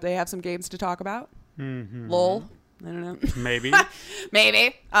 I hope they have some games to talk about. LOL. I don't know. Maybe.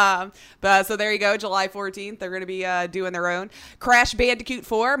 Maybe. But so there you go. July 14th. They're going to be doing their own. Crash Bandicoot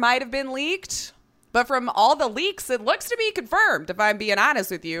 4 might have been leaked. But from all the leaks, it looks to be confirmed, if I'm being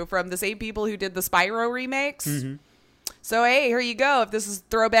honest with you, from the same people who did the Spyro remakes. So, hey, here you go. If this is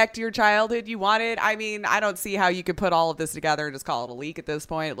throwback to your childhood you wanted, I mean, I don't see how you could put all of this together and just call it a leak at this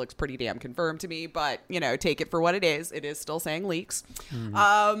point. It looks pretty damn confirmed to me. But, you know, take it for what it is. It is still saying leaks.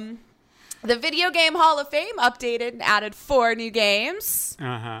 The Video Game Hall of Fame updated and added 4 new games.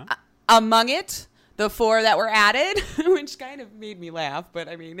 Among it, the 4 that were added, which kind of made me laugh, but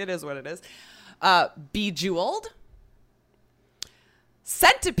I mean, it is what it is. Bejeweled,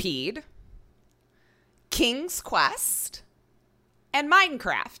 Centipede, King's Quest, and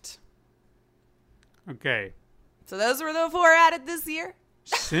Minecraft. Okay. So those were the 4 added this year.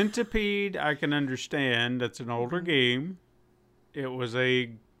 Centipede, I can understand. That's an older game. It was a,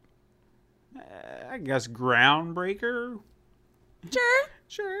 I guess, groundbreaker.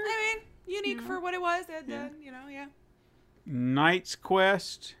 Sure. I mean, unique for what it was. You know, yeah. Knight's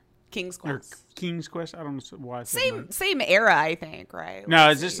Quest. King's Or Quest. King's Quest. I don't know why I said Knight. Same era, I think, right? No,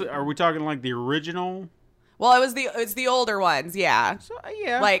 Let's is this? see. Are we talking like the original? Well, it's the older ones, yeah. So,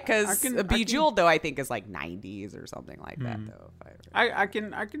 yeah. Like, because I can- Bejeweled, though, I think is like 90s or something like that, though. I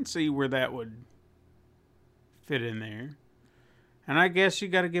can see where that would fit in there. And I guess you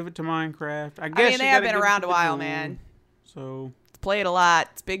got to give it to Minecraft. I guess mean, they you have gotta been give it around to a while, Duel. man. So Played a lot.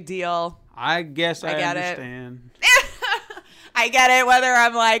 It's a big deal. I guess I get it. understand. I get it, whether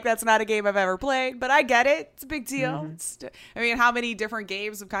I'm like, that's not a game I've ever played, but I get it. It's a big deal. I mean, how many different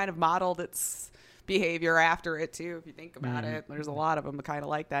games have kind of modeled its behavior after it, too, if you think about it. There's a lot of them kind of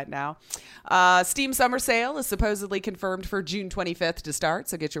like that now. Steam Summer Sale is supposedly confirmed for June 25th to start,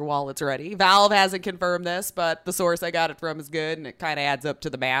 so get your wallets ready. Valve hasn't confirmed this, but the source I got it from is good, and it kind of adds up to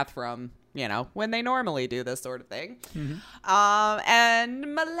the math from, you know, when they normally do this sort of thing.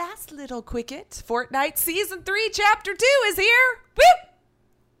 And my last little quickie, Fortnite Season 3 Chapter 2 is here. Woo!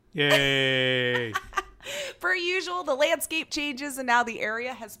 Yay. Per usual, the landscape changes, and now the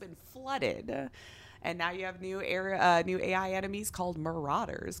area has been flooded. And now you have new AI enemies called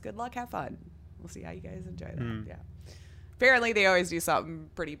Marauders. Good luck, have fun. We'll see how you guys enjoy that. Yeah. Apparently, they always do something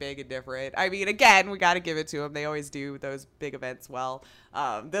pretty big and different. I mean, again, we got to give it to them. They always do those big events well.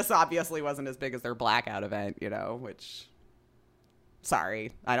 This obviously wasn't as big as their Blackout event, you know, which...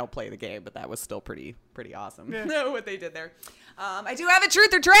 Sorry, I don't play the game, but that was still pretty awesome. What they did there. I do have a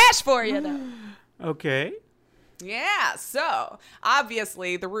truth or trash for you, though. Okay. Yeah, so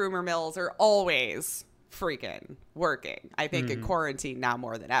obviously the rumor mills are always freaking working. I think in quarantine now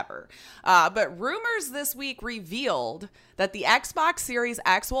more than ever. But rumors this week revealed that the Xbox Series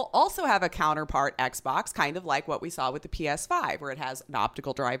X will also have a counterpart Xbox, kind of like what we saw with the PS5, where it has an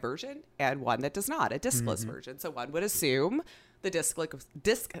optical drive version and one that does not, a discless version. So one would assume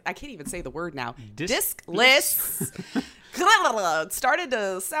the I can't even say the word now. Discless. It started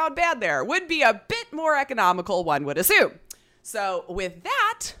to sound bad there. Would be a bit more economical, one would assume. So with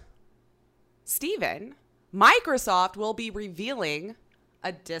that, Steven, Microsoft will be revealing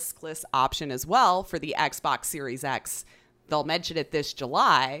a discless option as well for the Xbox Series X. They'll mention it this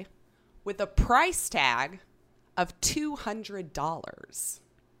July with a price tag of $200.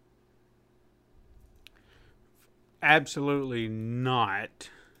 Absolutely not.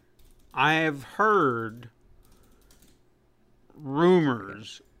 I have heard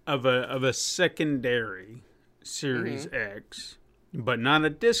rumors of a secondary Series X, but not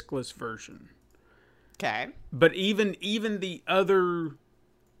a discless version. Okay. But even the other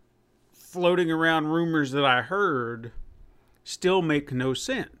floating around rumors that I heard still make no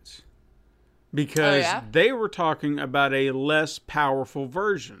sense. Because they were talking about a less powerful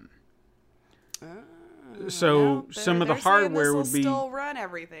version. So some of the hardware would be still run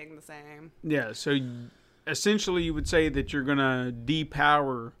everything the same. Yeah, so essentially you would say that you're going to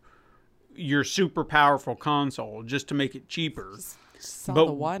depower your super powerful console just to make it cheaper. Just sell the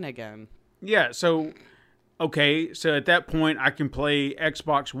one again. Yeah, so okay, so at that point I can play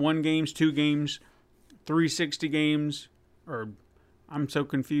Xbox One games, 2 games, 360 games, or I'm so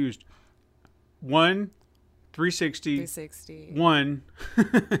confused. 1, 360, 360. One,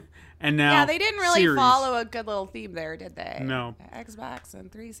 and now Yeah, they didn't really series. follow a good little theme there, did they? No. Xbox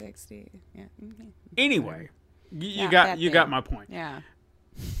and 360. Yeah. Mm-hmm. Anyway, you Yeah, got that you thing. got my point. Yeah.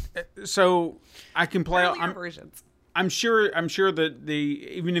 So I can play. Earlier versions. I'm sure that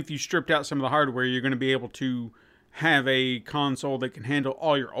even if you stripped out some of the hardware, you're going to be able to have a console that can handle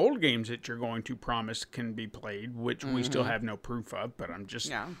all your old games that you're going to promise can be played, which we still have no proof of. But I'm just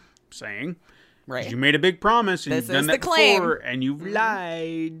saying, 'cause Right. you made a big promise and This you've done is that the claim. before, and you've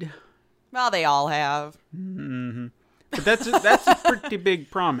lied. Well, they all have. But that's a pretty big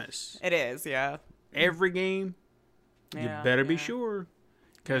promise. It is, yeah. Every game, you Yeah, better be yeah. sure,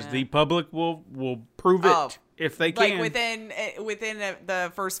 because Yeah. the public will prove it Oh, if they Like can. within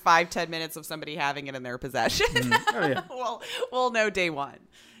the first 5-10 minutes of somebody having it in their possession. Oh yeah, we'll know day one.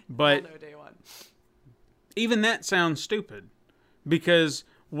 but We'll know day one. even that sounds stupid, because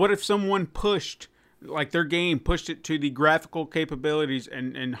what if someone pushed, like their game pushed it to the graphical capabilities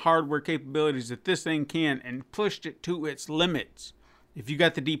and hardware capabilities that this thing can, and pushed it to its limits? If you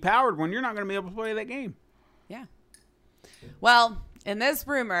got the depowered one, you're not going to be able to play that game. Yeah. Well, in this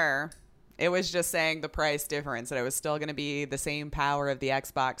rumor, it was just saying the price difference, that it was still going to be the same power of the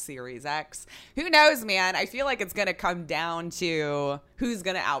Xbox Series X. Who knows, man? I feel like it's going to come down to who's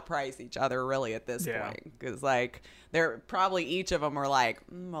going to outprice each other really at this point. Because, like, they're probably each of them are like,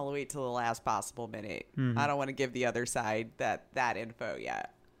 I'll wait till the last possible minute. I don't want to give the other side that info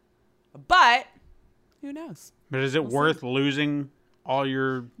yet. But who knows? But is it worth losing all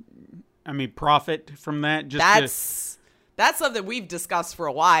your, profit from that? That's something we've discussed for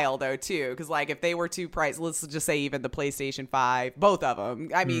a while, though, too. Because, like, if they were two price, let's just say even the PlayStation 5, both of them.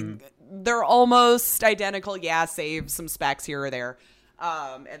 I mean, they're almost identical. Yeah, save some specs here or there.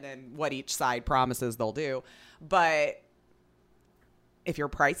 And then what each side promises they'll do. But if you're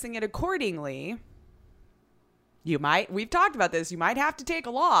pricing it accordingly, we've talked about this, you might have to take a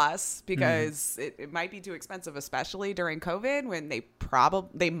loss because it might be too expensive, especially during COVID, when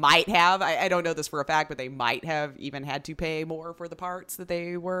they might have, I don't know this for a fact, but they might have even had to pay more for the parts that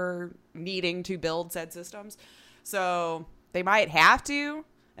they were needing to build said systems. So they might have to,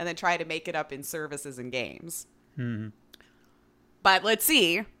 and then try to make it up in services and games. But let's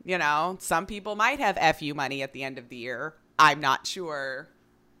see, some people might have FU money at the end of the year. I'm not sure.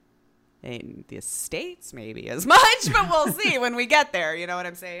 In the States, maybe as much, but we'll see when we get there. You know what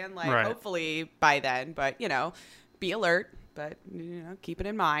I'm saying? Like, Right. Hopefully by then, but, be alert, but, keep it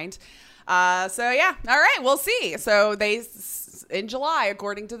in mind. So, yeah. All right. We'll see. So in July,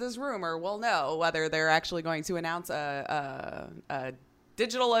 according to this rumor, we'll know whether they're actually going to announce a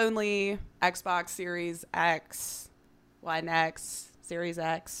digital only Xbox Series X, One X, Series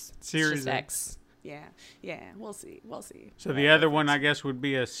X, Series just X. Yeah, we'll see. So the other one, I guess, would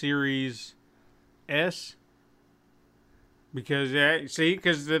be a Series S. Because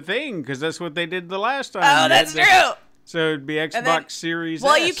that's what they did the last time. Oh, that's true. So it'd be Xbox Series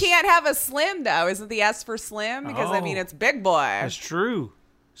Well, S. you can't have a Slim, though. Isn't the S for Slim? Because, it's big boy. That's true.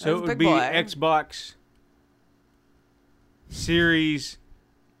 So That's it would big be boy. Xbox Series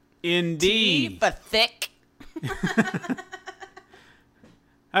ND. T for thick.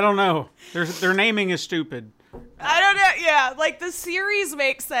 I don't know. Their naming is stupid. I don't know. Yeah, like the series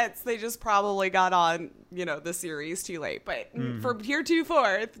makes sense. They just probably got on, the series too late. But from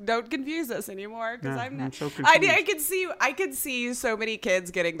heretofore, don't confuse us anymore because Yeah, I'm not. I'm so confused. I could see so many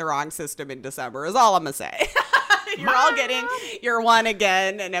kids getting the wrong system in December. Is all I'm gonna say. You're all getting your one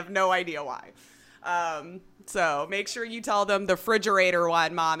again and have no idea why. So make sure you tell them the refrigerator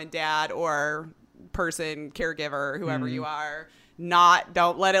one, mom and dad, or person, caregiver, whoever you are.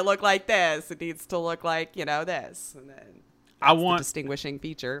 Don't let it look like this. It needs to look like, this. And then the distinguishing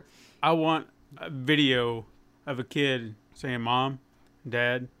feature. I want a video of a kid saying, "Mom,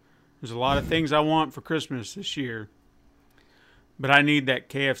 Dad, there's a lot of things I want for Christmas this year, but I need that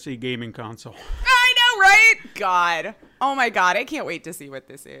KFC gaming console." I know, right? God. Oh my God. I can't wait to see what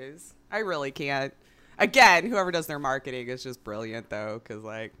this is. I really can't. Again, whoever does their marketing is just brilliant, though, because,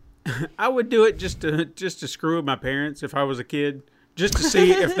 like, I would do it just to screw with my parents if I was a kid, just to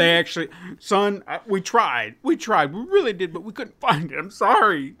see if they actually, son, we tried, we really did, but we couldn't find it. I'm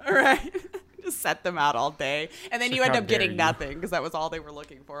sorry. all right. Just set them out all day. And then It's you like, end how up dare getting you. nothing because that was all they were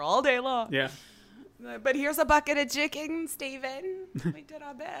looking for all day long. Yeah, But here's a bucket of chicken, Steven. We did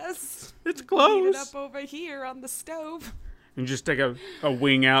our best. it's Heat it close. up over here on the stove. And just take a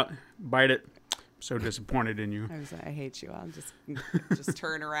wing out, bite it. I'm so disappointed in you. I hate you. I'll just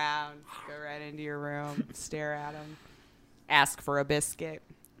turn around, go right into your room, stare at him, ask for a biscuit.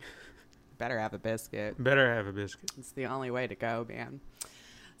 Better have a biscuit. Better have a biscuit. It's the only way to go, man.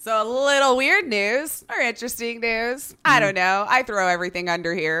 So a little weird news or interesting news. I don't know. I throw everything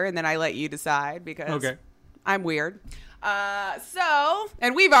under here and then I let you decide because I'm weird. And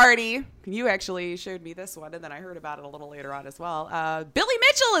you actually showed me this one and then I heard about it a little later on as well. Billy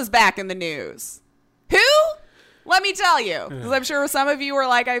Mitchell is back in the news. Who? Let me tell you, because I'm sure some of you were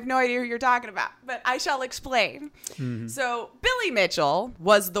like, I have no idea who you're talking about, but I shall explain. Mm-hmm. So Billy Mitchell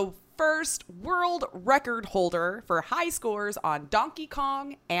was the first world record holder for high scores on Donkey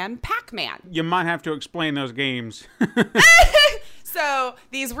Kong and Pac-Man. You might have to explain those games. So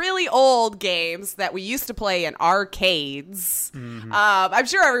these really old games that we used to play in arcades. Mm-hmm. I'm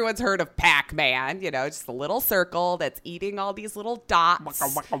sure everyone's heard of Pac-Man, just a little circle that's eating all these little dots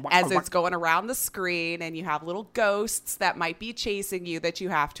as it's going around the screen, and you have little ghosts that might be chasing you that you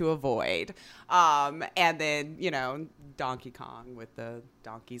have to avoid. And then, Donkey Kong with the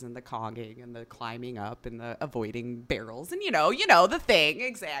donkeys and the Konging and the climbing up and the avoiding barrels and the thing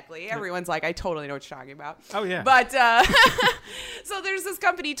exactly. Everyone's like, I totally know what you're talking about. Oh yeah. But so there's this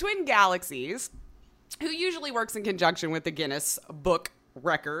company, Twin Galaxies, who usually works in conjunction with the Guinness Book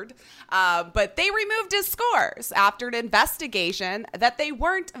record, but they removed his scores after an investigation that they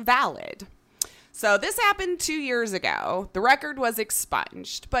weren't valid. So this happened 2 years ago. The record was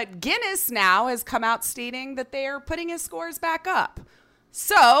expunged, but Guinness now has come out stating that they are putting his scores back up.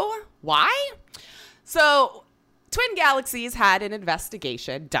 So why? So Twin Galaxies had an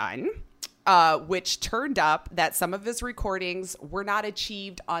investigation done, which turned up that some of his recordings were not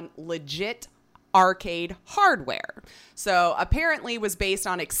achieved on legit arcade hardware. So apparently was based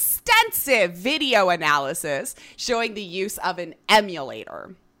on extensive video analysis showing the use of an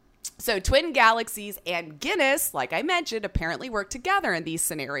emulator. So Twin Galaxies and Guinness, like I mentioned, apparently worked together in these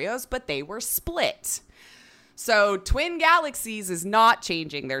scenarios, but they were split. So Twin Galaxies is not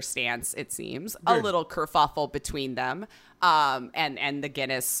changing their stance, it seems. Good. A little kerfuffle between them and the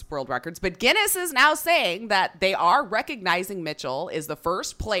Guinness World Records. But Guinness is now saying that they are recognizing Mitchell is the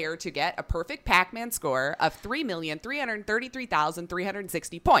first player to get a perfect Pac-Man score of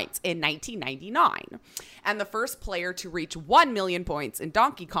 3,333,360 points in 1999. And the first player to reach 1 million points in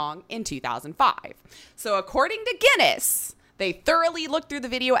Donkey Kong in 2005. So according to Guinness, they thoroughly looked through the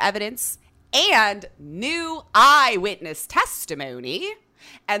video evidence and new eyewitness testimony,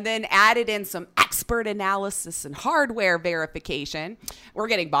 and then added in some expert analysis and hardware verification. We're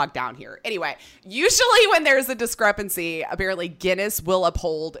getting bogged down here. Anyway, usually when there's a discrepancy, apparently Guinness will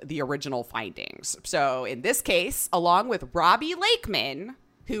uphold the original findings. So in this case, along with Robbie Lakeman,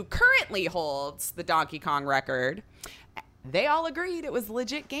 who currently holds the Donkey Kong record, they all agreed it was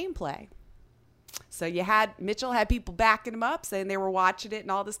legit gameplay. So Mitchell had people backing him up saying they were watching it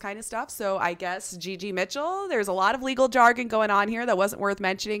and all this kind of stuff. So I guess GG Mitchell, there's a lot of legal jargon going on here that wasn't worth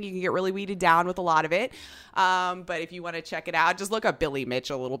mentioning. You can get really weeded down with a lot of it. But if you want to check it out, just look up Billy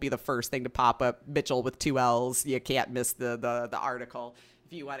Mitchell. It'll be the first thing to pop up. Mitchell with 2 L's. You can't miss the article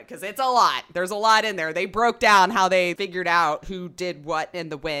if you want it, because it's a lot. There's a lot in there. They broke down how they figured out who did what and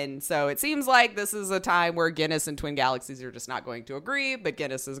the when. So it seems like this is a time where Guinness and Twin Galaxies are just not going to agree, but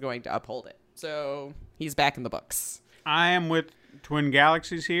Guinness is going to uphold it. So he's back in the books. I am with Twin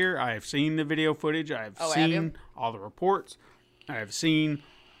Galaxies here. I have seen the video footage. I have seen all the reports. I have seen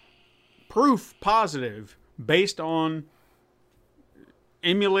proof positive based on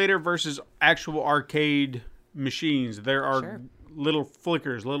emulator versus actual arcade machines. There are little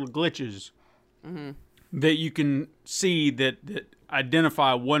flickers, little glitches that you can see that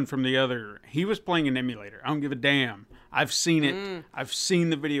identify one from the other. He was playing an emulator. I don't give a damn. I've seen it. I've seen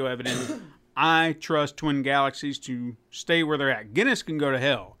the video evidence. I trust Twin Galaxies to stay where they're at. Guinness can go to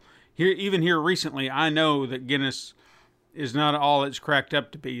hell. Here recently, I know that Guinness is not all it's cracked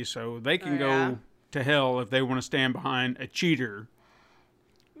up to be, so they can go to hell if they want to stand behind a cheater.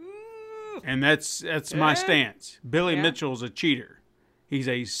 And that's my stance. Billy Mitchell's a cheater. He's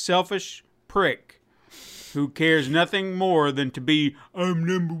a selfish prick who cares nothing more than to be, I'm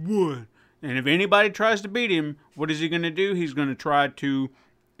number one. And if anybody tries to beat him, what is he going to do? He's going to try to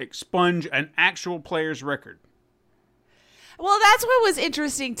expunge an actual player's record. Well, that's what was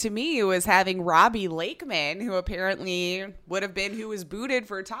interesting to me, was having Robbie Lakeman, who apparently would have been who was booted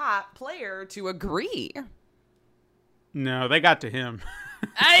for top player, to agree. No, they got to him.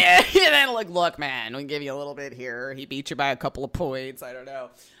 And then look, man, we give you a little bit here. He beat you by a couple of points. I don't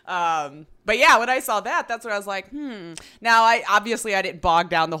know. But yeah, when I saw that, that's what I was like, Now, I didn't bog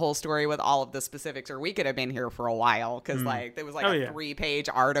down the whole story with all of the specifics, or we could have been here for a while, because there was a 3-page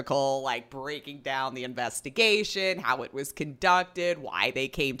article breaking down the investigation, how it was conducted, why they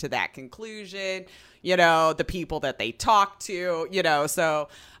came to that conclusion, the people that they talked to, so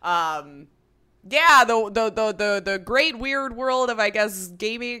Yeah, the great weird world of, I guess,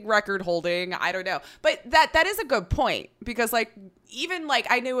 gaming record holding. I don't know. But that is a good point, because like even like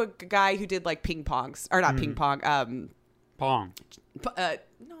I knew a guy who did like ping pongs, or not ping pong, Pong.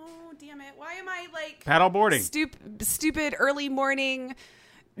 no, damn it. Why am I like Paddleboarding. Stupid early morning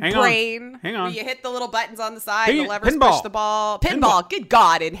Hang brain. Hang on. Where you hit the little buttons on the side, the levers Pinball. push the ball. Pinball. Good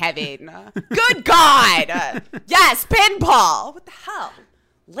God in heaven. Good God. Yes, pinball. What the hell?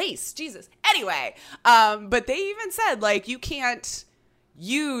 Lace, Jesus. Anyway, but they even said like you can't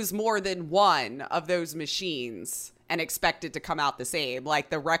use more than one of those machines and expect it to come out the same. Like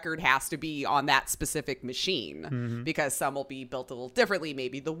the record has to be on that specific machine, because some will be built a little differently.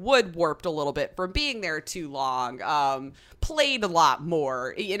 Maybe the wood warped a little bit from being there too long, played a lot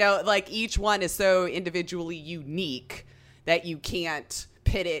more, you know, like each one is so individually unique that you can't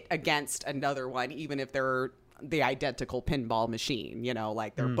pit it against another one, even if they're the identical pinball machine, you know,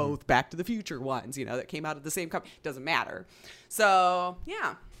 like they're both Back to the Future ones, you know, that came out of the same company. Doesn't matter. So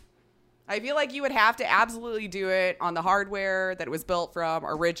yeah, I feel like you would have to absolutely do it on the hardware that it was built from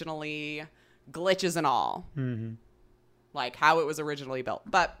originally, glitches and all, like how it was originally built.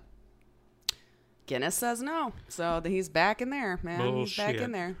 But Guinness says no, so he's back in there, man. Bullshit. He's back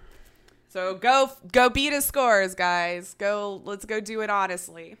in there. So go beat his scores, guys. Let's go do it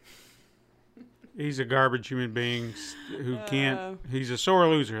honestly. He's a garbage human being who can't. He's a sore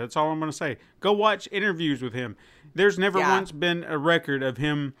loser. That's all I'm going to say. Go watch interviews with him. There's never once been a record of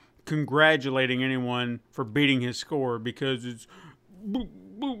him congratulating anyone for beating his score, because it's boo,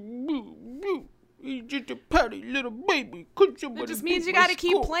 boo, boo, boo. He's just a pouty little baby. It just means you got to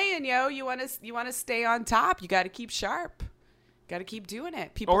keep playing, yo. You want to stay on top. You got to keep sharp. Got to keep doing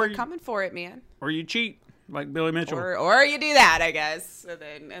it. People are coming for it, man. Or you cheat. Like Billy Mitchell. Or you do that, I guess.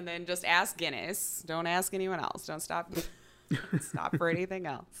 And then just ask Guinness. Don't ask anyone else. Don't stop for anything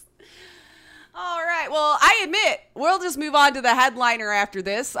else. All right. Well, I admit, we'll just move on to the headliner after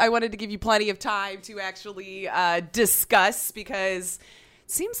this. I wanted to give you plenty of time to actually discuss, because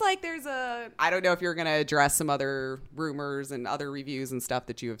it seems like there's I don't know if you're going to address some other rumors and other reviews and stuff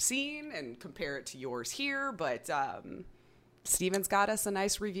that you have seen and compare it to yours here, but Steven's got us a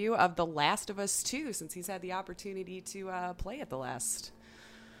nice review of The Last of Us 2, since he's had the opportunity to play it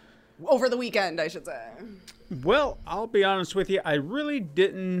over the weekend, I should say. Well, I'll be honest with you. I really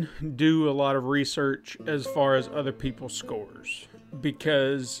didn't do a lot of research as far as other people's scores,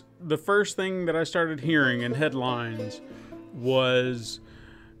 because the first thing that I started hearing in headlines was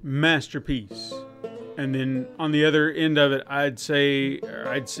masterpiece. And then on the other end of it, I'd see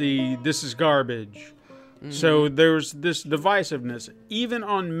this is garbage. So there's this divisiveness. Even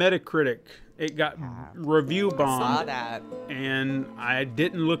on Metacritic, it got review bombed. I saw that. And I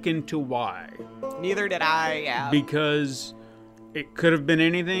didn't look into why. Neither did I, yeah. Because it could have been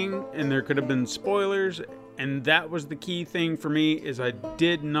anything, and there could have been spoilers. And that was the key thing for me, is I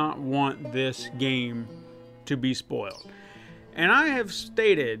did not want this game to be spoiled. And I have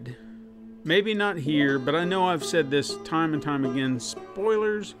stated, maybe not here, but I know I've said this time and time again,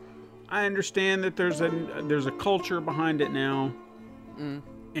 spoilers, I understand that there's a culture behind it now,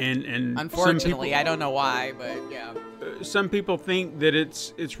 and unfortunately, I don't know why, but yeah, some people think that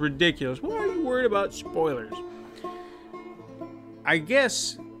it's ridiculous. Why are you worried about spoilers? I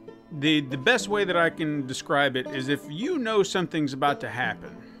guess the best way that I can describe it is, if you know something's about to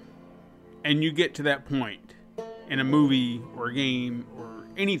happen, and you get to that point in a movie or a game or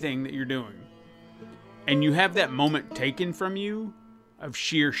anything that you're doing, and you have that moment taken from you of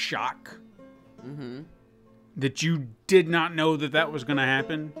sheer shock, that you did not know that was going to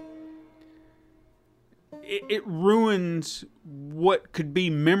happen, it ruins what could be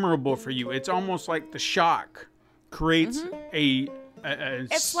memorable for you. It's almost like the shock creates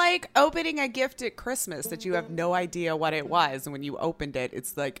it's like opening a gift at Christmas that you have no idea what it was, and when you opened it,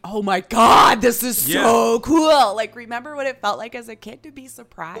 it's like, oh my God, this is so cool. Like, remember what it felt like as a kid to be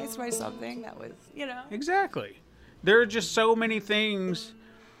surprised by something that was, you know? Exactly. There are just so many things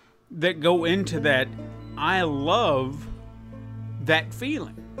that go into that. I love that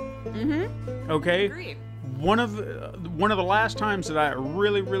feeling. Okay? Agreed. One of the last times that I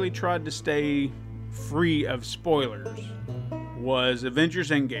really tried to stay free of spoilers was Avengers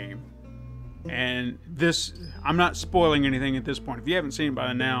Endgame. And this, I'm not spoiling anything at this point. If you haven't seen it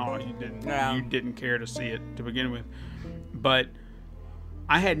by now, you didn't care to see it to begin with. But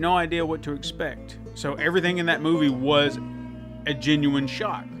I had no idea what to expect. So everything in that movie was a genuine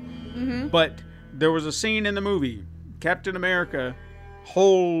shock. But there was a scene in the movie, Captain America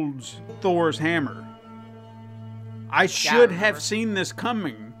holds Thor's hammer. I should have seen this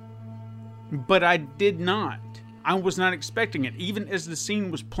coming, but I did not. I was not expecting it, even as the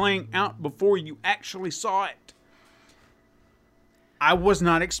scene was playing out before you actually saw it. I was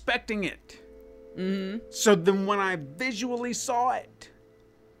not expecting it. So then when I visually saw it,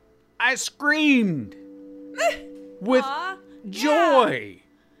 I screamed with joy. Yeah.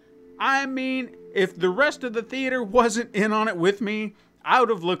 I mean, if the rest of the theater wasn't in on it with me, I would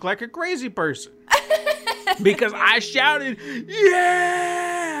have looked like a crazy person. Because I shouted,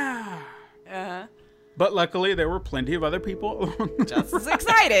 yeah! Uh-huh. But luckily, there were plenty of other people just as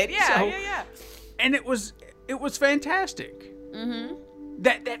excited. Yeah, yeah. And it was fantastic. Mm-hmm.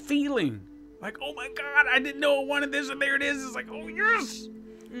 That feeling. Like, oh my God, I didn't know I wanted this, and there it is. It's like, oh, yes!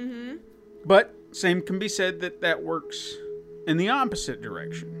 Mm-hmm. But same can be said that works in the opposite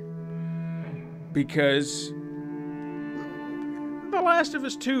direction. Because The Last of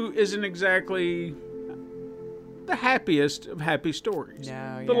Us 2 isn't exactly the happiest of happy stories.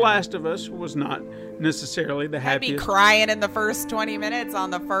 No, The Last of Us was not necessarily the happiest. I'd be crying in the first 20 minutes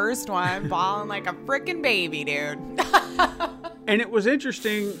on the first one, bawling like a freaking baby, dude. And it was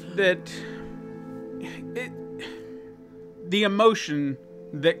interesting that the emotion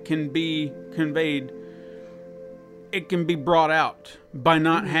that can be conveyed, it can be brought out by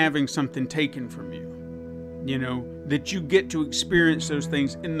not having something taken from you. You know, that you get to experience those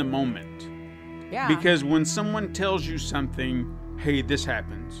things in the moment. Yeah. Because when someone tells you something, hey, this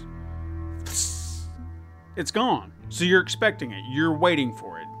happens, it's gone. So you're expecting it. You're waiting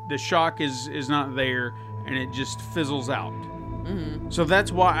for it. The shock is not there, and it just fizzles out. Mm-hmm. So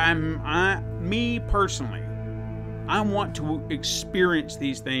that's why me personally, I want to experience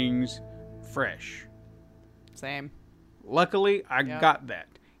these things fresh. Same. Luckily, I got that.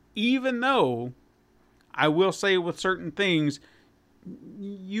 Even though I will say with certain things,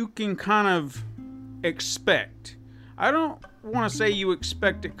 you can kind of expect. I don't want to say you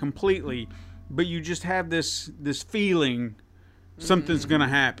expect it completely, but you just have this feeling something's going to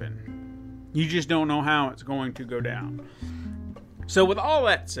happen. You just don't know how it's going to go down. So with all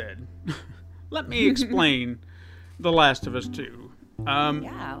that said, let me explain The Last of Us 2.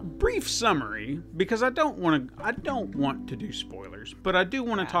 Brief summary, because I don't want to do spoilers, but I do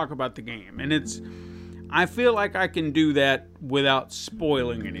want to talk about the game, and I feel like I can do that without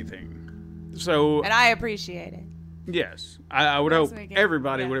spoiling anything. So, and I appreciate it. Yes, I would hope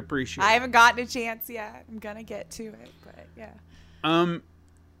everybody would appreciate it. I haven't gotten a chance yet. I'm gonna get to it, but yeah.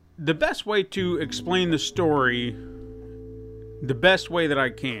 The best way to explain the story, the best way that I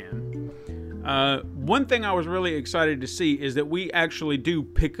can. One thing I was really excited to see is that we actually do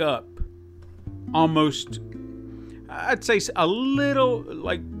pick up almost, I'd say a little,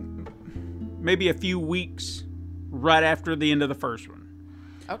 like maybe a few weeks right after the end of the first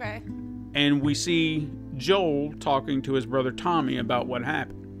one. Okay. And we see Joel talking to his brother Tommy about what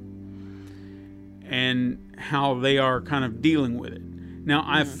happened and how they are kind of dealing with it. Now,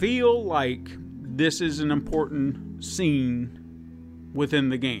 I feel like this is an important scene within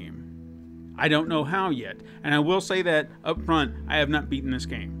the game. I don't know how yet. And I will say that up front, I have not beaten this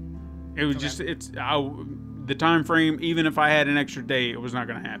game. It was just, the time frame, even if I had an extra day, it was not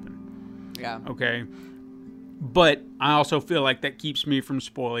going to happen. Yeah. Okay. But I also feel like that keeps me from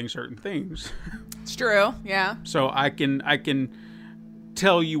spoiling certain things. It's true, yeah. So I can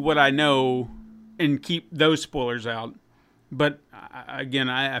tell you what I know and keep those spoilers out. But again,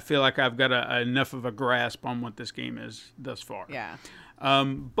 I feel like I've got enough of a grasp on what this game is thus far. Yeah.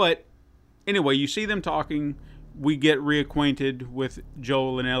 But anyway, you see them talking. We get reacquainted with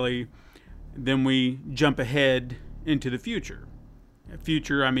Joel and Ellie. Then we jump ahead into the future.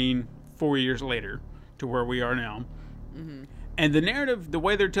 Future, I mean 4 years later to where we are now. Mm-hmm. And the narrative, the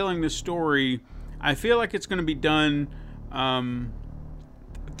way they're telling this story, I feel like it's going to be done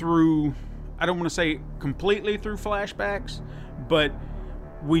through, I don't want to say completely through flashbacks, but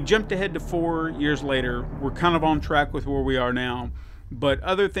we jumped ahead to 4 years later. We're kind of on track with where we are now. But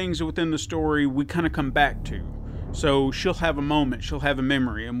other things within the story, we kind of come back to. So she'll have a moment, she'll have a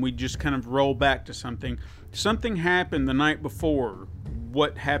memory, and we just kind of roll back to something. Something happened the night before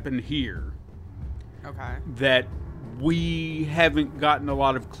what happened here. Okay. That we haven't gotten a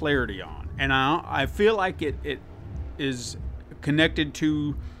lot of clarity on. And I feel like it is connected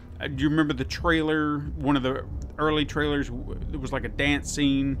to, do you remember the trailer, one of the early trailers? It was like a dance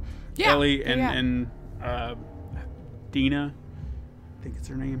scene. Yeah. Ellie and Dina, I think it's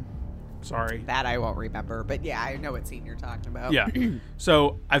her name. Sorry. That I won't remember, but yeah, I know what scene you're talking about. Yeah.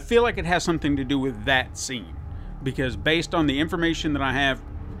 So I feel like it has something to do with that scene. Because based on the information that I have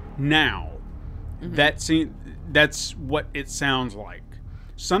now, that scene, that's what it sounds like.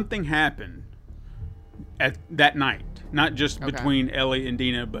 Something happened at that night. Not just between Ellie and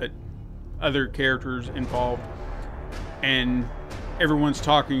Dina, but other characters involved. and everyone's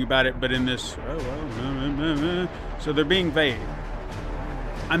talking about it, but in this, so they're being vague.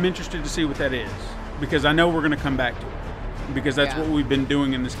 I'm interested to see what that is, because I know we're going to come back to it, because that's what we've been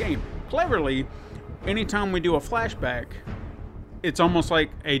doing in this game. Cleverly, anytime we do a flashback, it's almost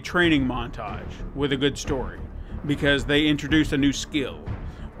like a training montage with a good story, because they introduce a new skill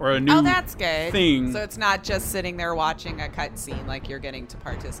or a new that's good. thing. So it's not just sitting there watching a cutscene, like you're getting to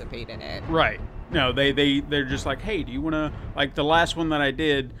participate in it. Right. No, they're just like, hey, do you want to, like the last one that I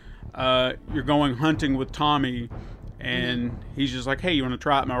did, you're going hunting with Tommy, and he's just like, hey, you want to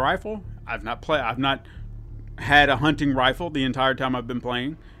try out my rifle? I've not had a hunting rifle the entire time I've been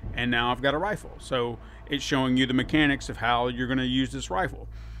playing, and now I've got a rifle. So it's showing you the mechanics of how you're going to use this rifle.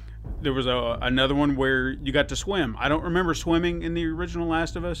 There was another one where you got to swim. I don't remember swimming in the original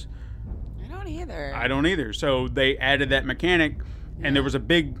Last of Us. I don't either. So they added that mechanic, and there was a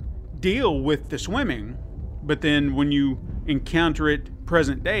big deal with the swimming. But then when you encounter it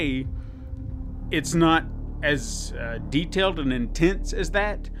present day, it's not as detailed and intense as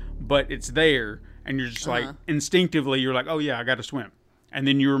that, but it's there. And you're just like, instinctively, you're like, oh yeah, I got to swim. And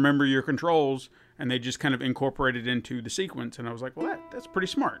then you remember your controls, and they just kind of incorporated into the sequence. And I was like, well, that's pretty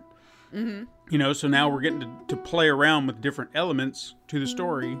smart. Mm-hmm. You know, so now we're getting to play around with different elements to the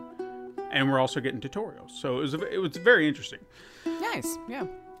story, and we're also getting tutorials. So it was very interesting. Nice, yeah.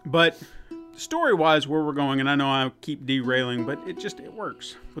 But story-wise, where we're going, and I know I keep derailing, but it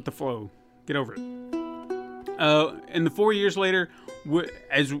works with the flow. Get over it. And the 4 years later,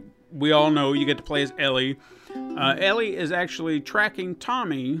 as we all know, you get to play as Ellie. Ellie is actually tracking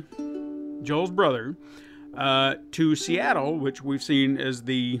Tommy, Joel's brother, to Seattle, which we've seen as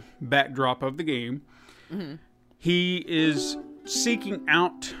the backdrop of the game. Mm-hmm. He is seeking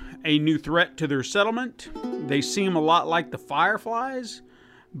out a new threat to their settlement. They seem a lot like the Fireflies,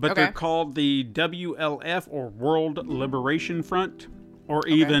 but they're called the WLF, or World Liberation Front, or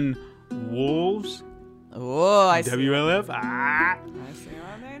even Wolves. Oh, I see. WLF. I see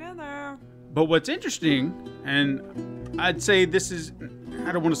what they did there. But what's interesting, and I'd say this is,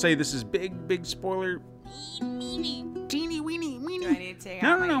 I don't want to say this is big spoiler. Teeny weeny. Do I need to take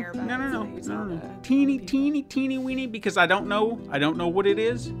out my earbuds? No. Teeny weeny, because I don't know what it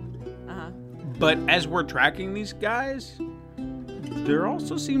is. But as we're tracking these guys, there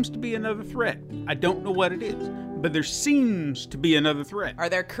also seems to be another threat. I don't know what it is, but there seems to be another threat. Or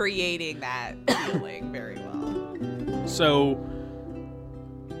they're creating that feeling very well. So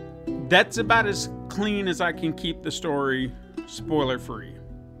that's about as clean as I can keep the story spoiler free.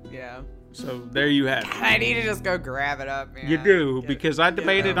 Yeah. So there you have it. I need to just go grab it up, man. You do, because I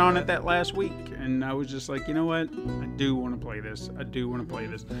debated on it that last week, and I was just like, you know what? I do want to play this.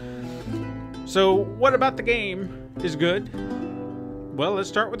 So what about the game is good? Well, let's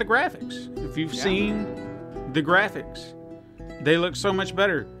start with the graphics. If you've seen the graphics, they look so much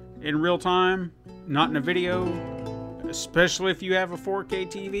better in real time, not in a video, especially if you have a 4K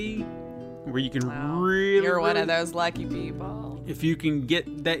TV where you can You're one of those lucky people. If you can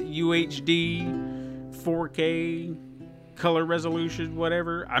get that UHD 4K color resolution,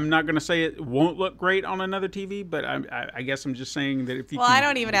 whatever. I'm not going to say it won't look great on another TV, but I guess I'm just saying that if you I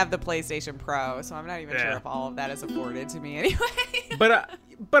don't even have the PlayStation Pro, so I'm not even sure if all of that is afforded to me anyway.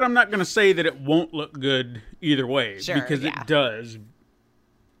 But I'm not going to say that it won't look good either way, because it does.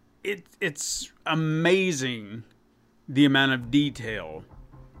 It's amazing the amount of detail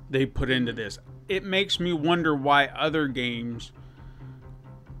they put into this. It makes me wonder why other games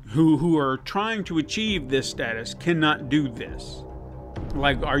who are trying to achieve this status cannot do this.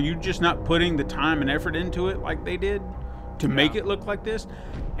 Like, are you just not putting the time and effort into it like they did to make it look like this?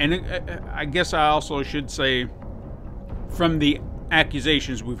 And I guess I also should say, from the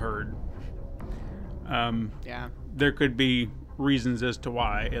accusations we've heard, there could be reasons as to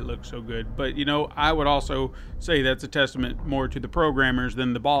why it looks so good. But, I would also say that's a testament more to the programmers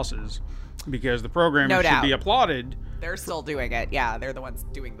than the bosses, because the programmers should be applauded. They're still doing it. Yeah, they're the ones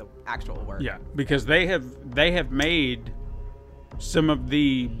doing the actual work. Yeah, because they have made some of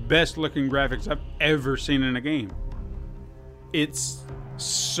the best looking graphics I've ever seen in a game. It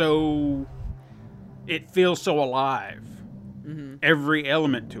feels so alive. Mm-hmm. Every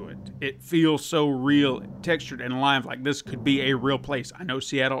element to it. It feels so real, textured, and alive, like this could be a real place. I know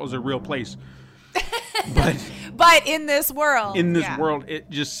Seattle is a real place. But in this world.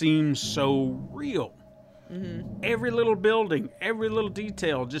 It just seems so real. Mm-hmm. Every little building, every little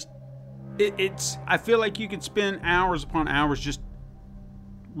detail, just it's. I feel like you could spend hours upon hours just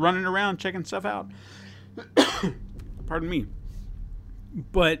running around checking stuff out. Pardon me.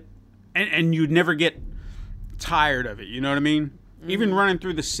 But and you'd never get tired of it. You know what I mean? Mm-hmm. Even running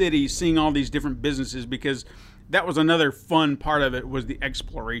through the city, seeing all these different businesses, because that was another fun part of it, was the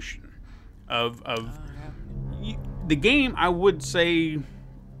exploration of the game. I would say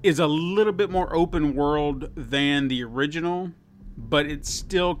is a little bit more open world than the original, but it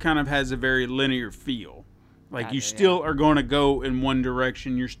still kind of has a very linear feel. Like, you still are going to go in one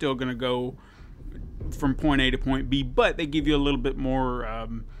direction. You're still going to go from point A to point B, but they give you a little bit more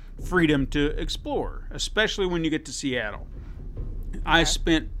freedom to explore, especially when you get to Seattle. I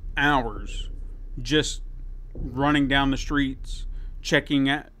spent hours just running down the streets, checking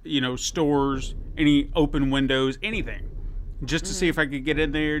at, stores, any open windows, anything, just to see if I could get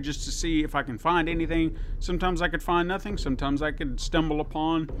in there, just to see if I can find anything. Sometimes I could find nothing. Sometimes I could stumble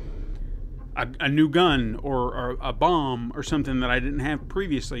upon a new gun or a bomb or something that I didn't have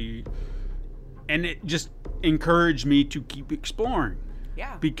previously. And it just encouraged me to keep exploring.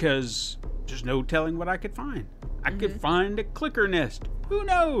 Yeah. Because there's no telling what I could find. I could find a clicker nest. Who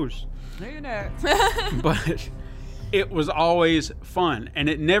knows? Who knows? But it was always fun. And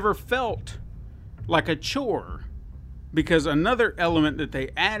it never felt like a chore. Because another element that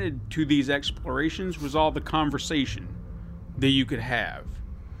they added to these explorations was all the conversation that you could have.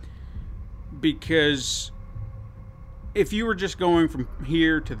 Because if you were just going from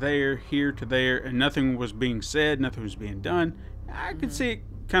here to there, and nothing was being said, nothing was being done, I could see it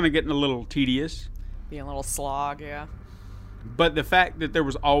kind of getting a little tedious. Being a little slog, yeah. But the fact that there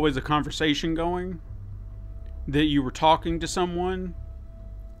was always a conversation going, that you were talking to someone.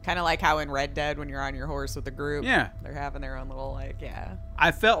 Kind of like how in Red Dead, when you're on your horse with a group, Yeah. they're having their own little,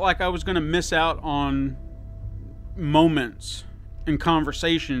 I felt like I was going to miss out on moments and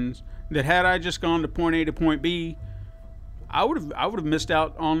conversations that, had I just gone to point A to point B, I would have missed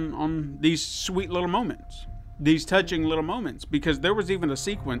out on these sweet little moments, these touching little moments. Because there was even a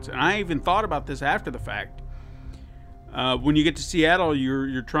sequence, and I even thought about this after the fact. When you get to Seattle,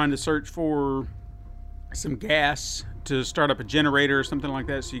 you're trying to search for some gas to start up a generator or something like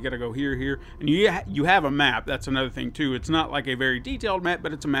that. So you got to go here, and you have a map. That's another thing too. It's not like a very detailed map,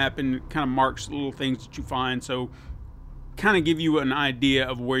 but it's a map, and it kind of marks little things that you find. So kind of give you an idea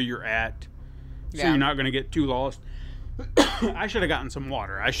of where you're at, so you're not going to get too lost. I should have gotten some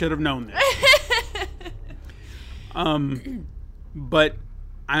water. I should have known this. But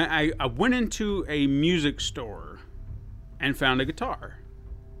I went into a music store and found a guitar.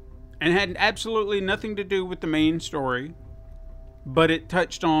 And it had absolutely nothing to do with the main story, but it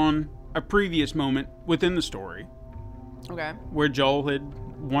touched on a previous moment within the story. Okay. Where Joel had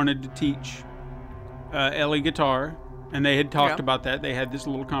wanted to teach Ellie guitar, and they had talked about that. They had this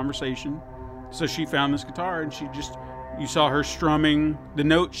little conversation. So she found this guitar, and you saw her strumming the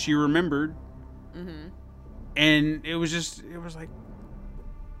notes she remembered. Mm-hmm. And it was like,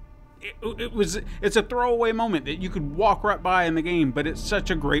 it's a throwaway moment that you could walk right by in the game, but it's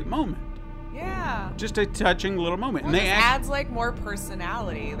such a great moment. Yeah. Just a touching little moment. Well, and adds like more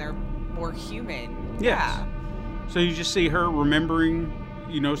personality. They're more human. Yes. Yeah. So you just see her remembering,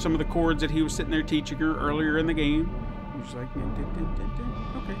 some of the chords that he was sitting there teaching her earlier in the game. And she's like,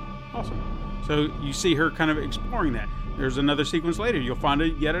 okay, awesome. So you see her kind of exploring that. There's another sequence later. You'll find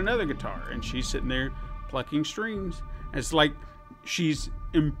yet another guitar, and she's sitting there plucking strings. It's like she's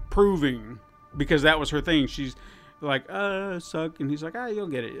improving, because that was her thing. She's like, suck, and he's like, you'll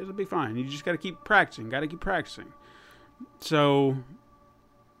get it. It'll be fine. You just got to keep practicing. So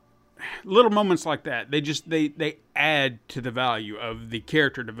little moments like that, they add to the value of the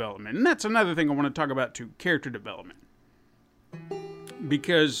character development. And that's another thing I want to talk about too, character development.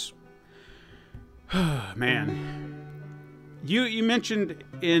 Because, man, you mentioned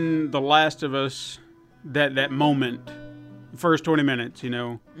in The Last of Us that moment, first 20 minutes,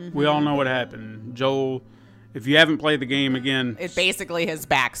 we all know what happened. Joel, if you haven't played the game again, it's basically his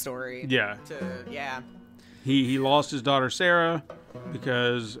backstory. Yeah. He lost his daughter Sarah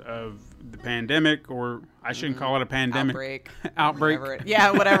because of the pandemic, or I shouldn't call it a pandemic. Outbreak.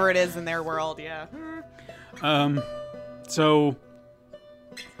 Whatever it is in their world, yeah. So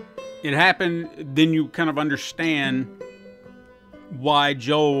it happened, then you kind of understand why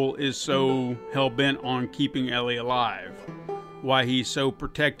Joel is so hell-bent on keeping Ellie alive, why he's so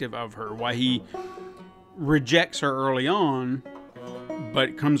protective of her, why he rejects her early on,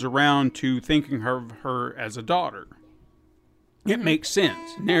 but comes around to thinking of her as a daughter. It makes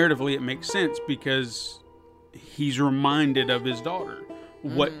sense. Narratively, it makes sense, because he's reminded of his daughter,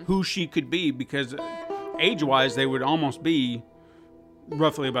 who she could be, because age-wise, they would almost be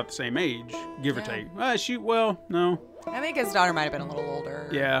roughly about the same age, give or take. No. I think his daughter might have been a little older.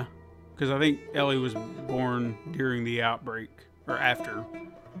 Yeah, because I think Ellie was born during the outbreak, or after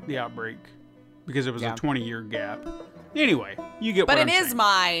the outbreak, because it was a 20-year gap. Anyway, you get what I'm saying. But in his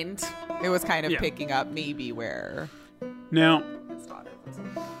mind, It was kind of picking up maybe where Now, his daughter was.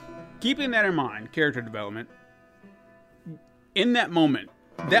 keeping that in mind, character development, in that moment,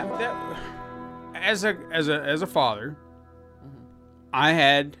 that as a father, I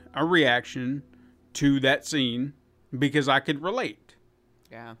had a reaction to that scene because I could relate.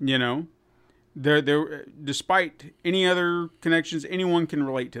 Yeah. You know, there despite any other connections, anyone can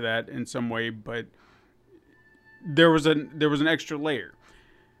relate to that in some way, but there was an extra layer.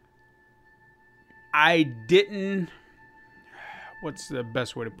 I didn't. What's the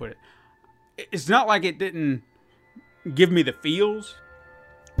best way to put it? It's not like it didn't give me the feels,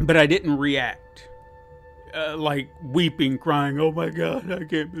 but I didn't react like weeping, crying. Oh my God, I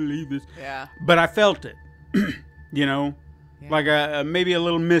can't believe this. Yeah. But I felt it. You know, Yeah. like maybe a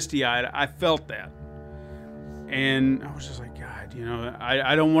little misty-eyed. I felt that, and I was just like, God, you know,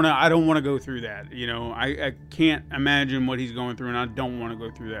 I don't want to go through that. You know, I can't imagine what he's going through, and I don't want to go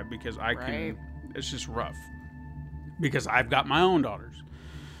through that because I Right. can. It's just rough because I've got my own daughters.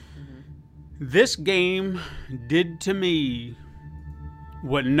 This game did to me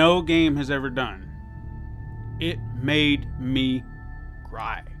what no game has ever done. It made me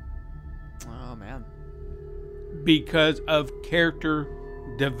cry Oh man. because of character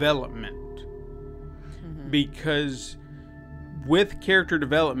development. Because with character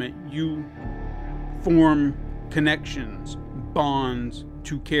development, you form connections, bonds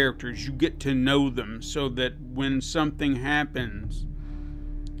to characters. You get to know them so that when something happens,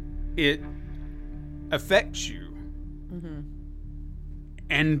 it affects you.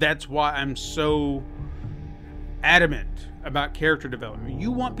 And that's why I'm so adamant about character development.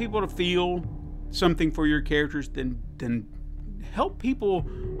 You want people to feel something for your characters, then help people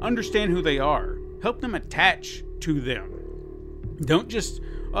understand who they are. Help them attach to them. Don't just,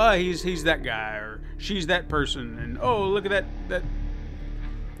 oh, he's that guy or she's that person, and oh, look at that.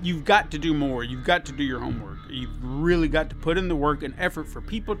 You've got to do more. You've got to do your homework. You've really got to put in the work and effort for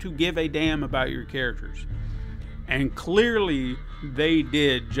people to give a damn about your characters. And clearly they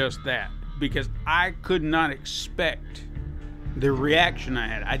did just that, because I could not expect the reaction I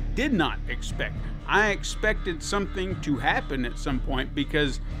had. I did not expect. I expected something to happen at some point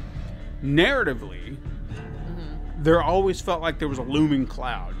because narratively, there always felt like there was a looming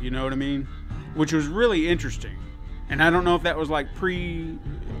cloud. You know what I mean? Which was really interesting. And I don't know if that was like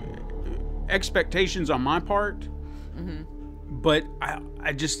expectations on my part, but I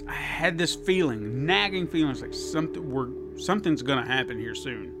had this feeling, nagging feelings, like something's gonna happen here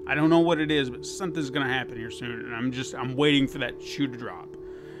soon. I don't know what it is, but something's gonna happen here soon, and I'm waiting for that shoe to drop.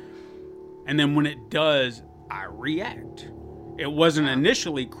 And then when it does, I react. It wasn't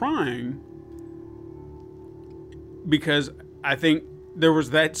initially crying because I think there was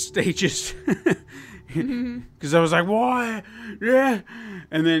that stages. Because I was like, why? Yeah.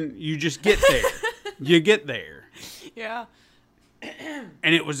 And then you just get there. You get there. Yeah.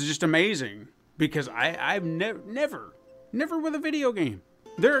 And it was just amazing because I've never with a video game.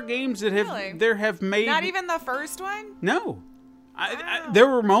 There are games that have made. Not even the first one? No. Wow. There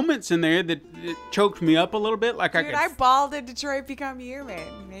were moments in there that it choked me up a little bit. Like Dude, I I could. balled in Detroit Become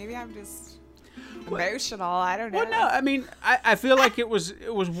Human. Maybe I'm just emotional. I don't know. Well, no, I mean, I feel like it was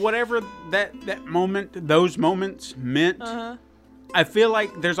whatever that moment, those moments meant. I feel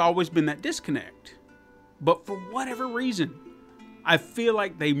like there's always been that disconnect. But for whatever reason, I feel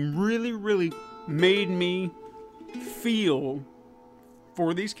like they really, really made me feel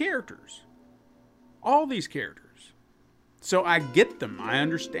for these characters. All these characters. So I get them. I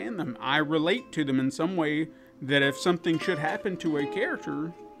understand them. I relate to them in some way that if something should happen to a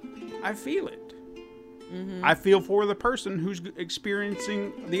character, I feel it. I feel for the person who's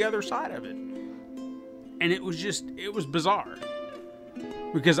experiencing the other side of it. And it was bizarre.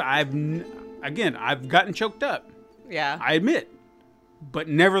 Because I've gotten choked up. Yeah. I admit. But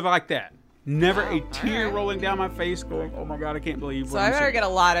never like that. Never a tear alright. rolling down my face going, oh my God, I can't believe So what I I'm better saying. get a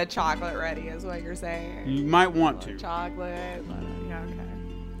lot of chocolate ready, is what you're saying. You might want to. Chocolate. Yeah,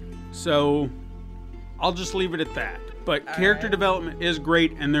 okay. So I'll just leave it at that. But character development is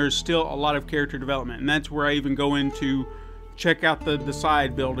great, and there's still a lot of character development. And that's where I even go into check out the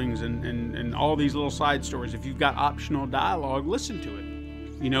side buildings and all these little side stories. If you've got optional dialogue, listen to it.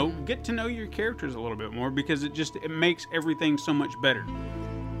 You know, get to know your characters a little bit more because it makes everything so much better.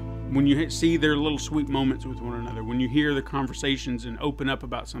 When you see their little sweet moments with one another, when you hear the conversations and open up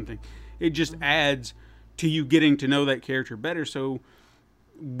about something, it just adds to you getting to know that character better. So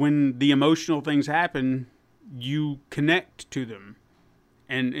when the emotional things happen, you connect to them,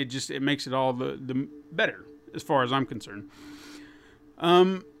 and it makes it all the better as far as I'm concerned.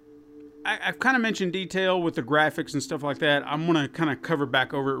 I've kind of mentioned detail with the graphics and stuff like that. I'm going to kind of cover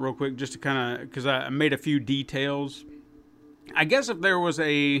back over it real quick just to kind of, because I made a few details. I guess if there was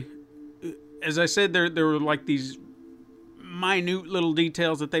as I said, there were like these minute little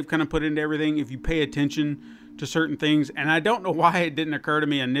details that they've kind of put into everything if you pay attention to certain things. And I don't know why it didn't occur to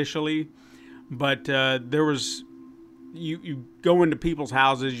me initially, but there was, you go into people's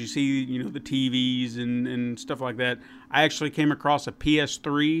houses, you see, the TVs and stuff like that. I actually came across a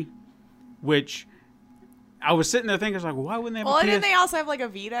PS3, which I was sitting there thinking, I was like, why wouldn't they have a PS3? Didn't they also have like a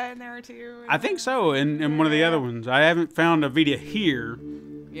Vita in there too? I think so, in one of the other ones. I haven't found a Vita here.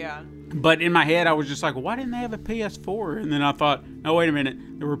 Yeah. But in my head, I was just like, why didn't they have a PS4? And then I thought, no, wait a minute.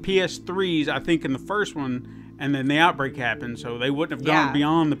 There were PS3s, I think, in the first one, and then the outbreak happened, so they wouldn't have gone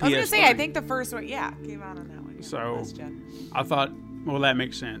beyond the PS3. I was going to say, I think the first one, came out on that one. Yeah, so I thought, well, that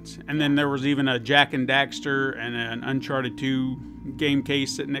makes sense. And then there was even a Jack and Daxter and an Uncharted 2 game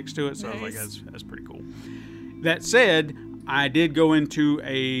case sitting next to it, so nice. I was like, that's pretty cool. That said, I did go into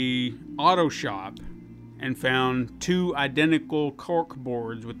a auto shop and found 2 identical cork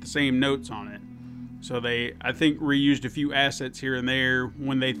boards with the same notes on it. So they, I think, reused a few assets here and there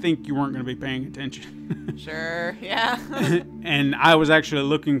when they think you weren't going to be paying attention. Sure, yeah. And I was actually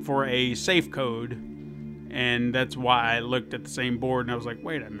looking for a safe code, and that's why I looked at the same board, and I was like,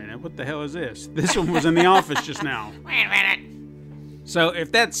 wait a minute, what the hell is this? This one was in the office just now. Wait a minute. So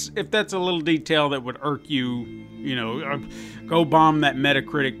if that's a little detail that would irk you, go bomb that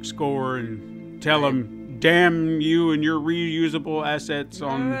Metacritic score and tell them, damn you and your reusable assets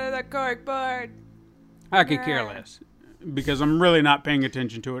on the cork board. I could care less, because I'm really not paying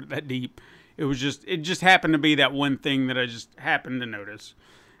attention to it that deep. It just happened to be that one thing that I just happened to notice.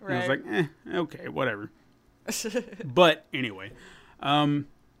 Right. And I was like, okay, whatever. But anyway, gameplay.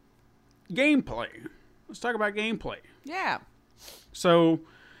 Let's talk about gameplay. Yeah. So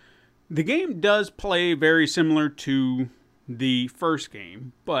the game does play very similar to the first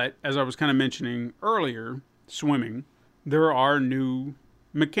game, but as I was kind of mentioning earlier, swimming, there are new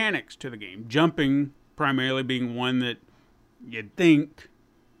mechanics to the game. Jumping primarily being one that you'd think,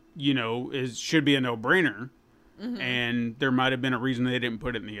 should be a no-brainer, and there might have been a reason they didn't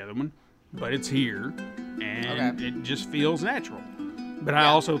put it in the other one, but it's here, and it just feels natural. But I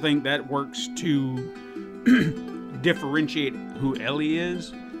also think that works to differentiate who Ellie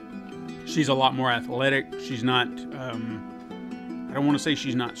is. She's a lot more athletic. She's not, I don't want to say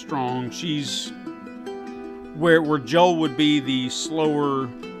she's not strong. She's where Joel would be the slower,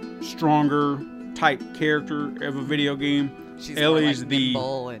 stronger type character of a video game. She's Ellie's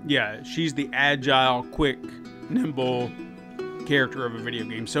more like she's the agile, quick, nimble character of a video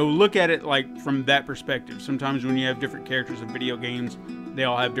game. So look at it like from that perspective. Sometimes when you have different characters in video games, they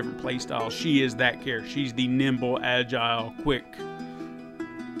all have different play styles. She is that character. She's the nimble, agile, quick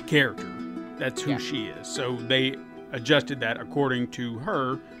character. That's who she is. So they adjusted that according to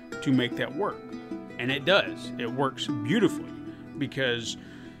her to make that work. And it does. It works beautifully because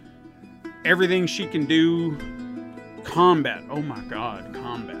everything she can do, combat. Oh my God,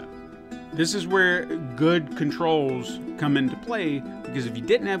 combat. This is where good controls come into play, because if you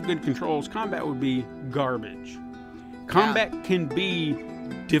didn't have good controls, combat would be garbage. Combat can be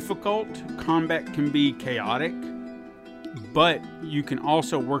difficult. Combat can be chaotic. But you can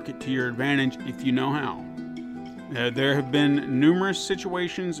also work it to your advantage if you know how. There have been numerous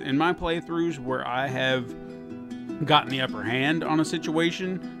situations in my playthroughs where I have gotten the upper hand on a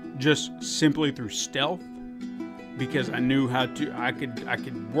situation just simply through stealth, because I knew how to. I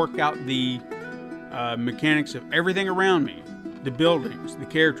could work out the mechanics of everything around me, the buildings, the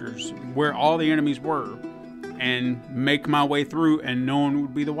characters, where all the enemies were, and make my way through, and no one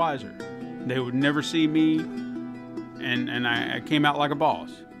would be the wiser. They would never see me, and I came out like a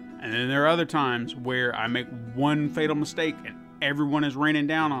boss. And then there are other times where I make one fatal mistake and everyone is raining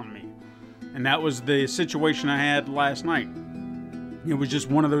down on me. And that was the situation I had last night. It was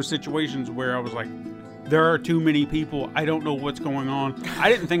just one of those situations where I was like, there are too many people. I don't know what's going on. I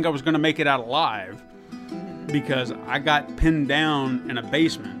didn't think I was going to make it out alive because I got pinned down in a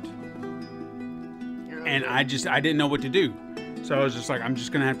basement. And I didn't know what to do. So I was just like, I'm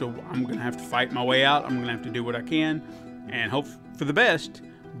going to have to fight my way out. I'm going to have to do what I can and hope for the best.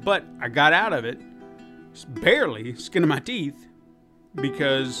 But I got out of it, barely, skin of my teeth,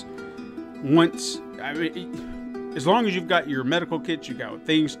 because as long as you've got your medical kits, you got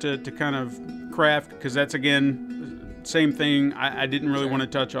things to kind of craft, because that's, again, same thing. I didn't really want to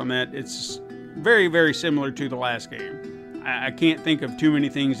touch on that. It's very, very similar to the last game. I can't think of too many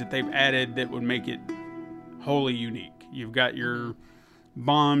things that they've added that would make it wholly unique. You've got your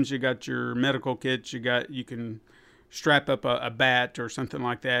bombs, you got your medical kits, you can strap up a bat or something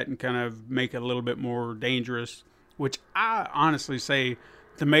like that and kind of make it a little bit more dangerous, which I honestly say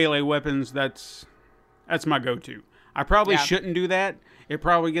the melee weapons, that's my go-to. I probably shouldn't do that. It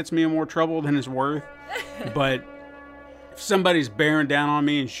probably gets me in more trouble than it's worth. But if somebody's bearing down on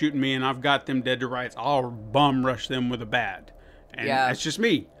me and shooting me and I've got them dead to rights, I'll bum rush them with a bat. And that's just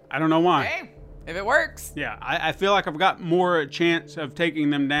me. I don't know why. Hey, if it works. Yeah, I feel like I've got more chance of taking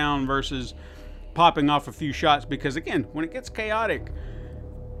them down versus popping off a few shots because, again, when it gets chaotic,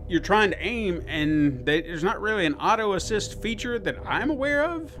 you're trying to aim and there's not really an auto assist feature that I'm aware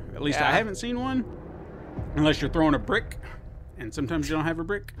of. At least I haven't seen one. Unless you're throwing a brick, and sometimes you don't have a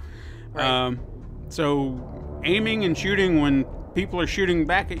brick. Right. So aiming and shooting when people are shooting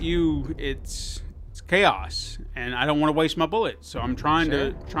back at you, it's chaos, and I don't want to waste my bullets. So I'm trying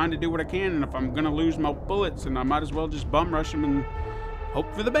to do what I can, and if I'm gonna lose my bullets, then I might as well just bum rush them and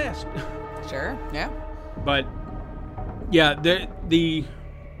hope for the best. Sure. Yeah. But yeah, the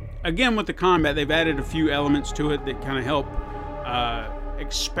again with the combat, they've added a few elements to it that kind of help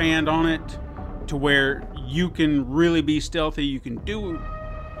expand on it to where you can really be stealthy. You can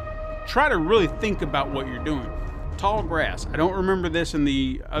try to really think about what you're doing. Tall grass. I don't remember this in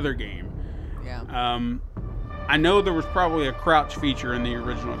the other game. Yeah. I know there was probably a crouch feature in the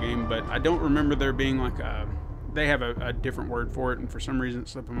original game, but I don't remember there being like they have a different word for it, and for some reason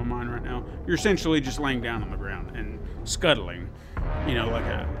it's slipping my mind right now. You're essentially just laying down on the ground and scuttling. You know,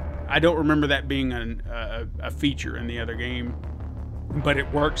 I don't remember that being a feature in the other game, but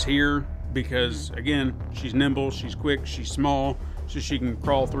it works here because, again, she's nimble, she's quick, she's small, so she can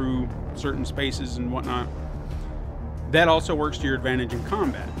crawl through certain spaces and whatnot. That also works to your advantage in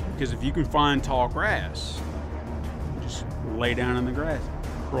combat, because if you can find tall grass, just lay down in the grass,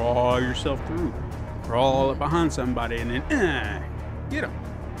 crawl yourself through, crawl up behind somebody, and then get them.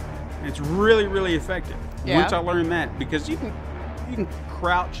 It's really, really effective. Yeah. Once I learned that, because you can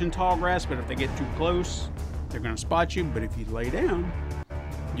crouch in tall grass, but if they get too close, they're going to spot you. But if you lay down,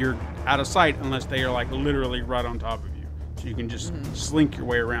 you're out of sight unless they are like literally right on top of you. So you can just slink your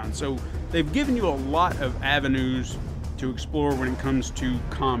way around. So they've given you a lot of avenues to explore when it comes to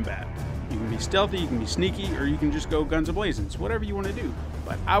combat. You can be stealthy, you can be sneaky, or you can just go guns a-blazing. It's whatever you want to do.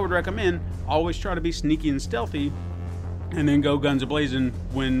 But I would recommend always try to be sneaky and stealthy and then go guns a-blazing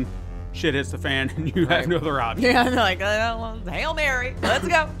when shit hits the fan and you have no other option. Yeah, like, Hail Mary, let's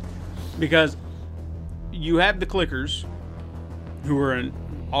go. Because you have the clickers, who are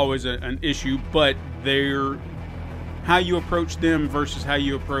always an issue, but they're how you approach them versus how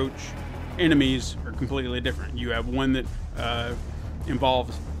you approach enemies are completely different. You have one that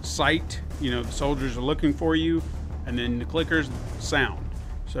involves sight, the soldiers are looking for you, and then the clickers, sound.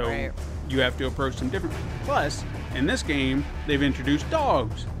 So you have to approach them differently. Plus, in this game, they've introduced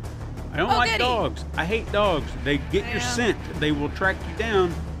dogs. I don't like dogs. I hate dogs. They get your scent. They will track you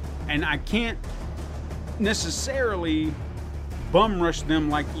down, and I can't necessarily bum rush them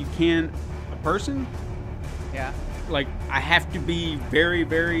like you can a person. Yeah. Like, I have to be very,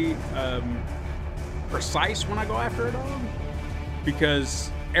 very precise when I go after a dog,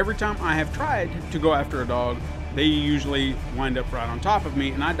 because every time I have tried to go after a dog, they usually wind up right on top of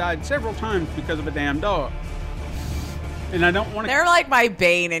me, and I died several times because of a damn dog. And I don't want to... They're like my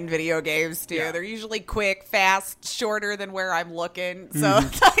bane in video games, too. Yeah. They're usually quick, fast, shorter than where I'm looking. So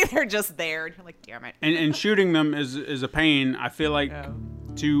it's like they're just there. And you're like, damn it. And shooting them is a pain. I feel like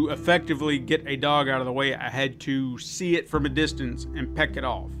to effectively get a dog out of the way, I had to see it from a distance and peck it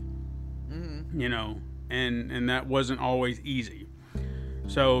off. And that wasn't always easy.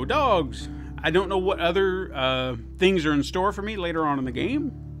 So dogs, I don't know what other things are in store for me later on in the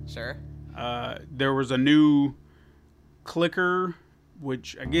game. Sure. There was a new clicker,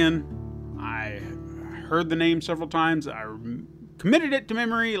 which, again, I heard the name several times. I committed it to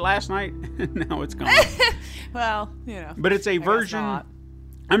memory last night, and now it's gone. Well, But it's a version... not.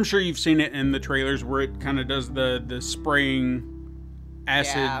 I'm sure you've seen it in the trailers where it kind of does the spraying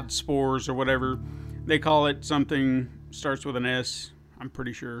acid spores or whatever. They call it something, starts with an S, I'm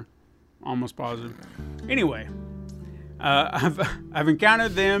pretty sure. Almost positive. Anyway, I've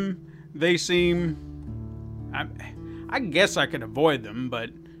encountered them. They seem... I guess I could avoid them, but,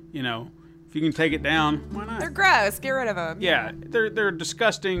 if you can take it down, why not? They're gross. Get rid of them. Yeah, they're a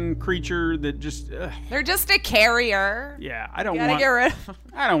disgusting creature that just... They're just a carrier. Yeah, I don't Gotta want... get rid of them.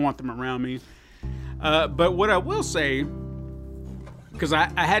 I don't want them around me. But what I will say, because I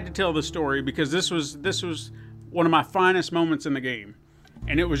had to tell the story, because this was one of my finest moments in the game,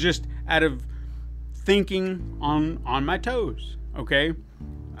 and it was just out of thinking on my toes. Okay,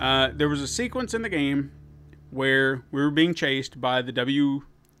 there was a sequence in the game where we were being chased by the WLF.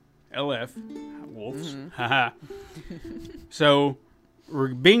 wolves. Haha. So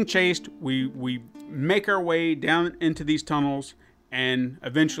we're being chased. We make our way down into these tunnels, and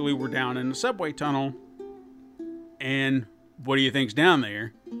eventually we're down in the subway tunnel. And what do you think's down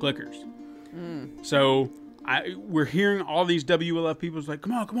there? Clickers. So we're hearing all these WLF people like,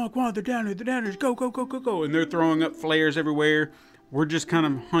 come on, they're down here, go. And they're throwing up flares everywhere. We're just kind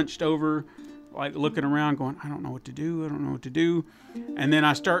of hunched over, like looking around going, I don't know what to do. And then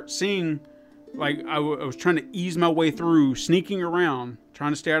I start seeing, like I was trying to ease my way through, sneaking around,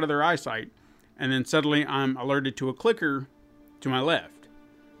 trying to stay out of their eyesight. And then suddenly I'm alerted to a clicker to my left.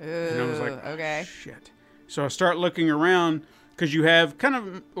 And I was like, okay. Shit. So I start looking around, because you have kind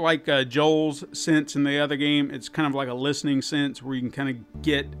of like Joel's sense in the other game. It's kind of like a listening sense where you can kind of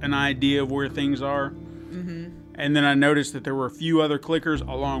get an idea of where things are. And then I noticed that there were a few other clickers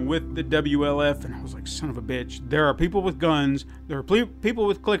along with the WLF, and I was like, son of a bitch. There are people with guns. There are people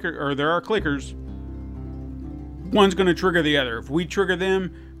with there are clickers. One's going to trigger the other. If we trigger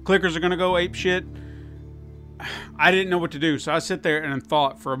them, clickers are going to go ape shit. I didn't know what to do, so I sit there and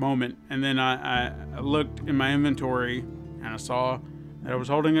thought for a moment, and then I looked in my inventory, and I saw that I was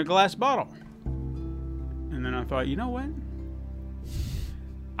holding a glass bottle. And then I thought, you know what?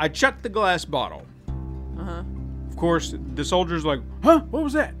 I chucked the glass bottle. Of course, the soldier's like, huh? What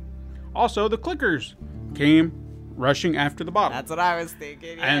was that? Also, the clickers came rushing after the bottle. That's what I was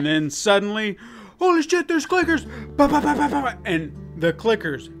thinking. Yeah. And then suddenly, holy shit, there's clickers! Bah, bah, bah, bah, bah. And the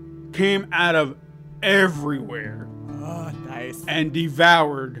clickers came out of everywhere. Oh, nice. And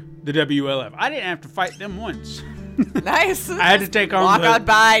devoured the WLF. I didn't have to fight them once. Nice. I had to take on walk on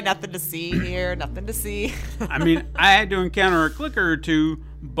by, nothing to see here, nothing to see. I mean, I had to encounter a clicker or two,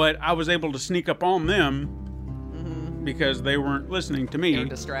 but I was able to sneak up on them because they weren't listening to me. They were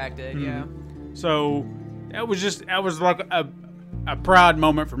distracted, yeah. So that was like a proud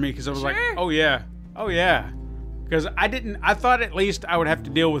moment for me, because I was like, oh yeah. Because I thought at least I would have to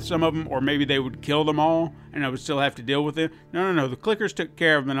deal with some of them, or maybe they would kill them all, and I would still have to deal with it. No. The clickers took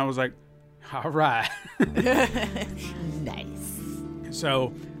care of them, and I was like, all right. Nice.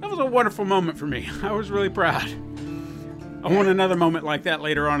 So that was a wonderful moment for me. I was really proud. I want another moment like that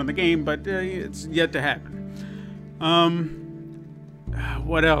later on in the game, but it's yet to happen.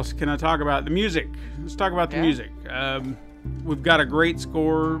 What else can I talk about? The music. Let's talk about the music. We've got a great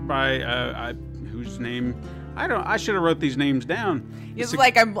score by whose name... I should have wrote these names down. It's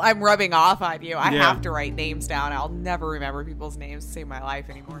like I'm rubbing off on you. I have to write names down. I'll never remember people's names to save my life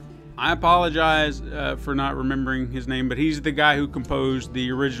anymore. I apologize for not remembering his name, but he's the guy who composed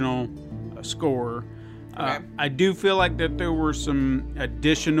the original score. Okay. I do feel like that there were some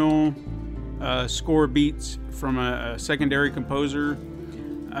additional score beats from a secondary composer,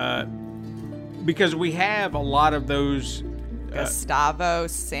 because we have a lot of those. Gustavo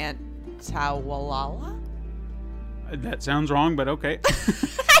Santaolalla? That sounds wrong, but okay.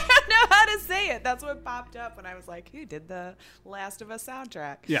 I don't know how to say it. That's what popped up when I was like, who did the Last of Us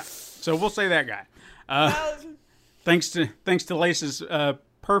soundtrack? Yeah, so we'll say that guy. Thanks to Lace's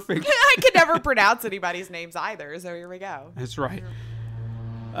perfect. I could never pronounce anybody's names either, so here we go. That's right.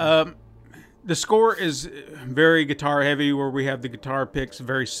 The score is very guitar heavy, where we have the guitar picks,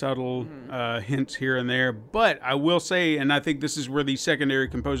 very subtle hints here and there. But I will say, and I think this is where the secondary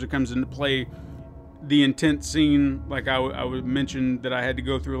composer comes into play, the intense scene, like I would mention that I had to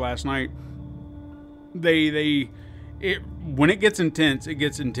go through last night. When it gets intense, it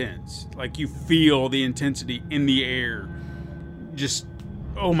gets intense. Like you feel the intensity in the air. Just,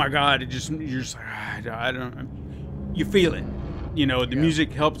 oh my God! You're just like, I don't. You feel it. You know, the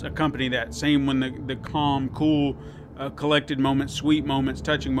music helps accompany that. Same when the calm, cool, collected moments, sweet moments,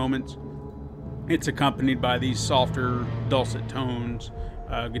 touching moments. It's accompanied by these softer, dulcet tones,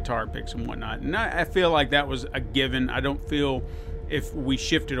 guitar picks and whatnot. And I feel like that was a given. I don't feel if we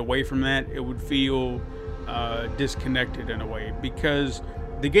shifted away from that, it would feel disconnected in a way, because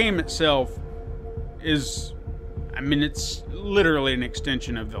the game itself is, I mean, it's literally an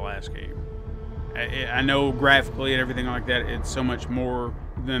extension of the last game. I know graphically and everything like that, it's so much more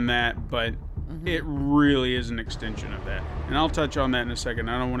than that, but it really is an extension of that. And I'll touch on that in a second.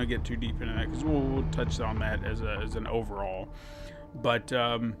 I don't want to get too deep into that, because we'll touch on that as an overall. But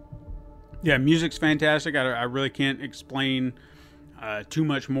yeah, music's fantastic. I really can't explain too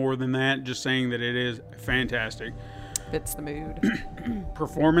much more than that. Just saying that it is fantastic. Fits the mood.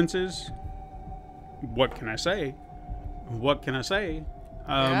 Performances. What can I say?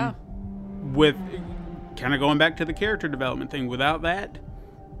 With kind of going back to the character development thing, without that,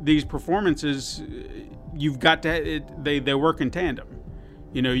 these performances, you've got to, they work in tandem.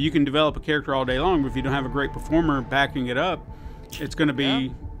 You know, you can develop a character all day long, but if you don't have a great performer backing it up, it's going to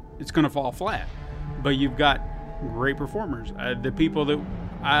be, it's going to fall flat. but you've got great performers. The people that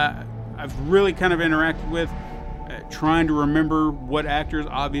I've really kind of interacted with, trying to remember what actors.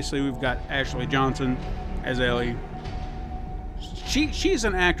 Obviously, we've got Ashley Johnson as Ellie. She's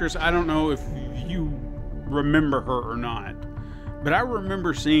an actress. I don't know if you remember her or not, but I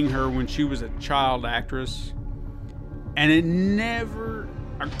remember seeing her when she was a child actress, and it never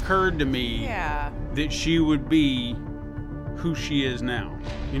occurred to me that she would be who she is now.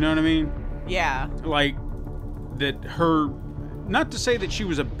 You know what I mean? Yeah. Like, that her, not to say that she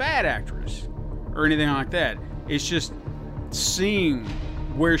was a bad actress or anything like that. It's just seeing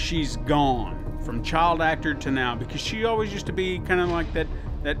where she's gone from child actor to now, because she always used to be kind of like that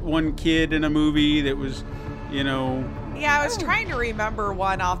one kid in a movie that was, you know. Yeah, I was trying to remember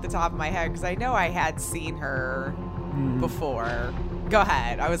one off the top of my head because I know I had seen her before. Go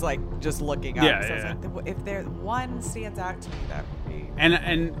ahead. I was like just looking up. Yeah, so I was like, if there one stands out to me, that would be.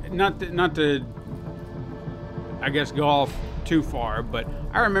 And not to I guess go off too far, but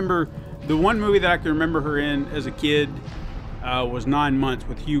I remember the one movie that I can remember her in as a kid was 9 Months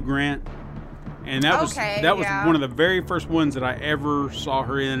with Hugh Grant, and that was one of the very first ones that I ever saw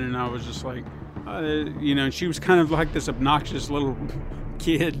her in, and I was just like, you know, she was kind of like this obnoxious little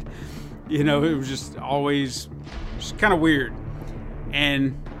kid, you know. It was just always just kind of weird,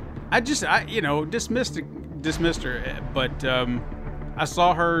 and I you know dismissed her, but I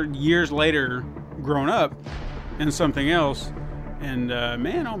saw her years later, grown up, in something else, and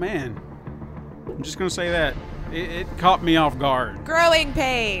man, oh man, I'm just gonna say that it caught me off guard. Growing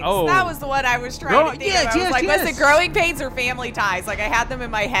Pains. Oh, that was the one I was trying to think of. I was like, was it Growing Pains or Family Ties? Like, I had them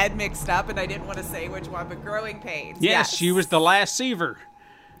in my head mixed up, and I didn't want to say which one, but Growing Pains. Yes, she was the last Seaver.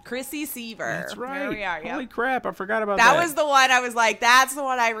 Chrissy Seaver. That's right. There we are. Holy crap, I forgot about that. That was the one I was like, that's the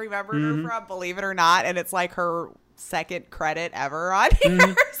one I remembered her from, believe it or not, and it's like her second credit ever on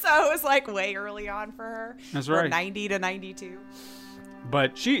here. So it was like way early on for her. That's right. From 90 to 92.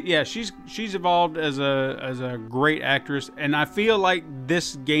 But she's evolved as a great actress, and I feel like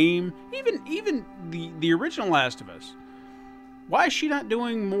this game, even the original Last of Us, why is she not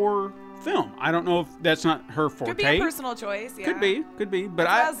doing more film? I don't know if that's not her forte. Could be a personal choice. Yeah. Could be. But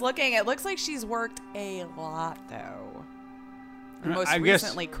I was looking. It looks like she's worked a lot though. The most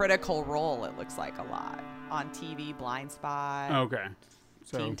recently Critical Role. It looks like a lot on TV. Blind Spot. Okay.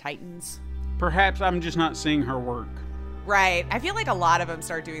 So Teen Titans. Perhaps I'm just not seeing her work. Right. I feel like a lot of them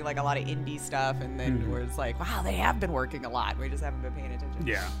start doing like a lot of indie stuff, and then where it's like, wow, they have been working a lot. We just haven't been paying attention.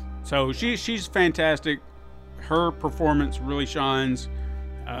 Yeah. So she's fantastic. Her performance really shines.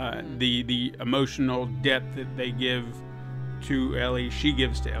 The emotional depth that they give to Ellie, she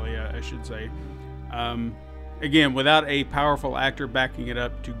gives to Ellie, I should say. Again, without a powerful actor backing it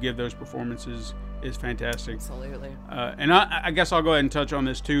up to give those performances is fantastic. Absolutely. And I guess I'll go ahead and touch on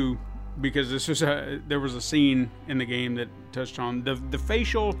this too, because there was a scene in the game that touched on the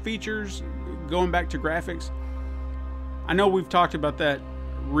facial features, going back to graphics. I know we've talked about that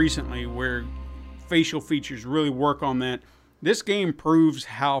recently, where facial features really work on that. This game proves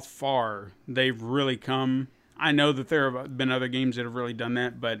how far they've really come. I know that there have been other games that have really done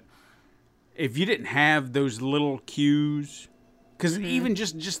that, but if you didn't have those little cues, because even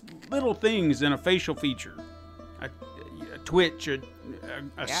just little things in a facial feature, a twitch, a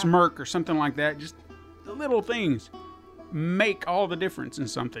smirk or something like that, just the little things make all the difference in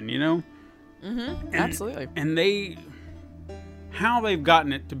something, you know? Absolutely. And how they've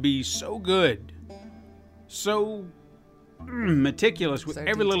gotten it to be so good, so meticulous with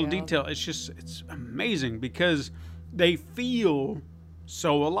every little detail. It's amazing, because they feel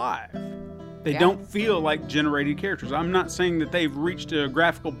so alive. They don't feel like generated characters. I'm not saying that they've reached a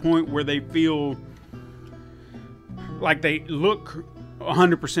graphical point where they feel like they look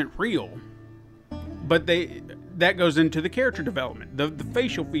 100% real, but that goes into the character development, the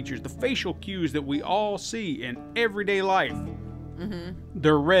facial features, the facial cues that we all see in everyday life.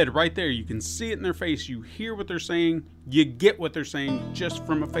 They're read right there. You can see it in their face. You hear what they're saying. You get what they're saying just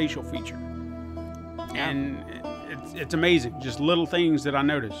from a facial feature. And it's amazing. Just little things that I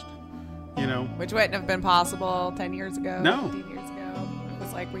noticed, you know. Which wouldn't have been possible 10 years ago, No. 15 years ago. It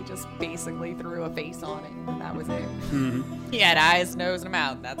was like we just basically threw a face on it, and that was it. He had eyes, nose, and a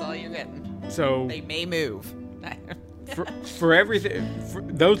mouth. That's all you're getting. So They may move. for everything,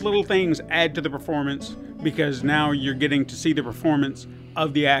 those little things add to the performance, because now you're getting to see the performance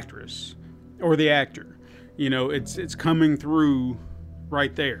of the actress or the actor. You know, it's coming through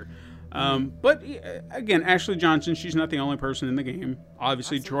right there. But again, Ashley Johnson, she's not the only person in the game.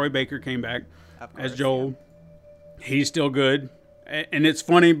 Obviously, Troy Baker came back as Joel. Yeah. He's still good. And it's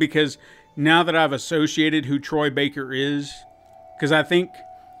funny because now that I've associated who Troy Baker is, because I think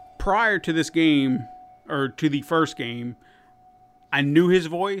prior to this game, or to the first game, I knew his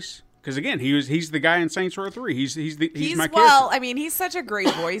voice. Because again, he's the guy in Saints Row 3. He's my character. Well, I mean, he's such a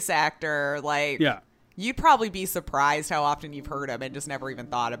great voice actor. Like, yeah. You'd probably be surprised how often you've heard him and just never even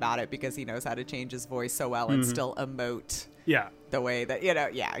thought about it because he knows how to change his voice so well and still emote. Yeah. The way that,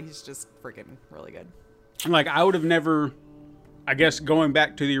 he's just freaking really good. Like, I would have never, I guess, going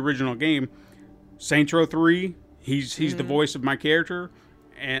back to the original game, Saints Row 3, he's the voice of my character,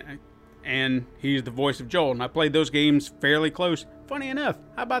 and he's the voice of Joel. And I played those games fairly close. Funny enough,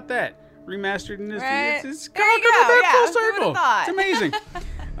 how about that? Remastered in this. Right. It's coming back full circle. It's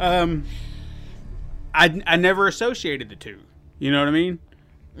amazing. I never associated the two. You know what I mean?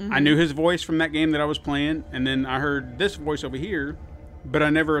 I knew his voice from that game that I was playing, and then I heard this voice over here, but I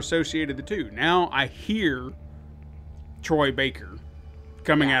never associated the two. Now I hear Troy Baker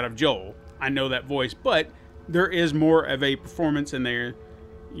coming out of Joel. I know that voice, but there is more of a performance in there.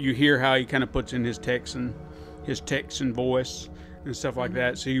 You hear how he kind of puts in his text and voice and stuff like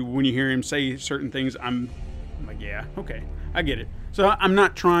that. So when you hear him say certain things, I'm like, yeah, okay, I get it. So I'm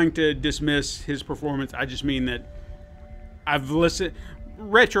not trying to dismiss his performance. I just mean that I've listened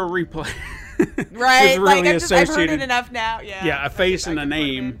retro replay. Right, really like I've heard it enough now. Yeah, yeah, a face and a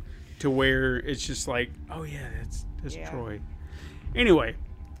name to where it's just like, oh yeah, that's Troy. Anyway,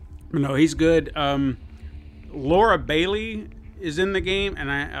 no, he's good. Laura Bailey is in the game, and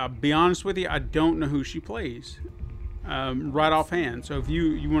I'll be honest with you, I don't know who she plays right offhand. So if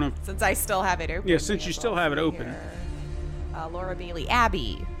you want to, since I still have it open, yeah, since you still have it open, Laura Bailey,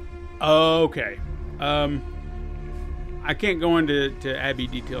 Abby. Okay. I can't go into Abby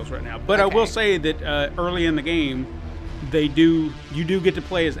details right now, but okay. I will say that early in the game, you do get to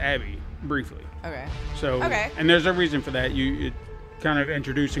play as Abby briefly. Okay. So, and there's a reason for that. It kind of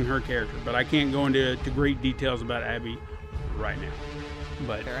introducing her character, but I can't go into great details about Abby right now.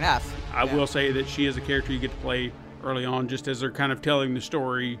 But fair enough. I will say that she is a character you get to play early on, just as they're kind of telling the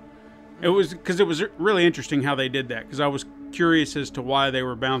story. It was really interesting how they did that, because I was curious as to why they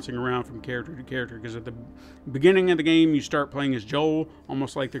were bouncing around from character to character, because at the beginning of the game you start playing as Joel,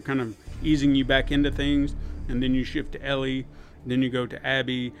 almost like they're kind of easing you back into things, and then you shift to Ellie, then you go to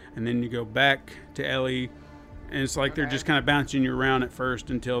Abby, and then you go back to Ellie, and it's like they're just kind of bouncing you around at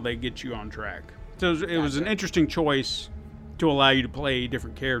first until they get you on track. So it was an interesting choice to allow you to play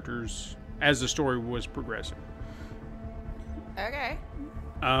different characters as the story was progressing. Okay.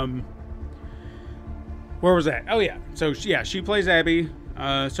 Where was that? Oh, yeah. So, yeah, she plays Abby.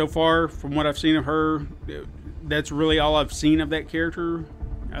 So far, from what I've seen of her, that's really all I've seen of that character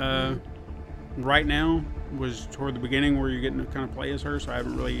right now, was toward the beginning where you're getting to kind of play as her. So I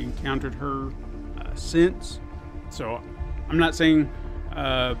haven't really encountered her since. So I'm not saying,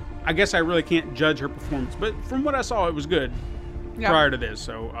 I guess I really can't judge her performance. But from what I saw, it was good prior to this.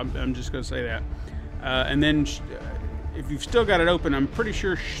 So I'm just going to say that. And then if you've still got it open, I'm pretty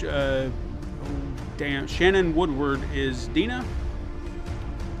sure... Shannon Woodward is Dina?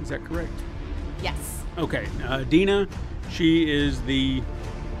 Is that correct? Yes. Okay. Dina, she is the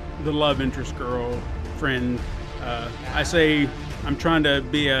love interest girl friend. I say I'm trying to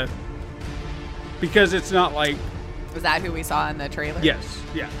be because it's not like... Was that who we saw in the trailer? Yes.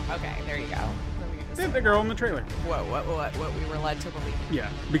 Yeah. Okay, there you go. The girl in the trailer. What we were led to believe. Yeah,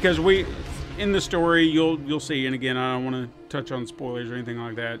 because in the story, you'll see, and again, I don't want to touch on spoilers or anything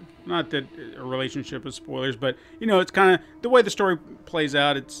like that. Not that a relationship is spoilers, but it's kind of the way the story plays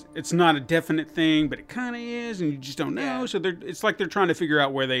out. It's not a definite thing, but it kind of is, and you just don't know. Yeah. So it's like they're trying to figure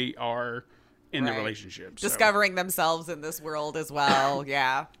out where they are in the relationship, discovering themselves in this world as well.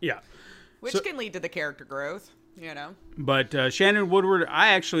 Yeah. Yeah. Which can lead to the character growth. But Shannon Woodward,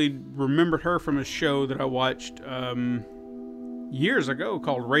 I actually remembered her from a show that I watched years ago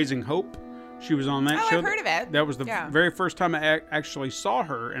called Raising Hope. She was on that show. I've heard of it. That was the very first time I actually saw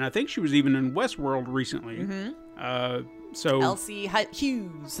her, and I think she was even in Westworld recently. Mm-hmm. So Elsie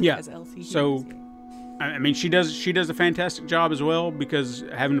Hughes. Yeah. As Elsie Hughes. So, I mean, she does a fantastic job as well, because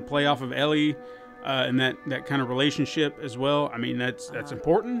having to play off of Ellie and that kind of relationship as well. I mean, that's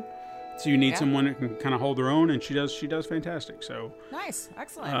important. So you need someone that can kind of hold their own, and she does fantastic. So nice,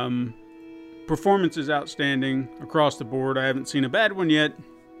 excellent. Performance is outstanding across the board. I haven't seen a bad one yet,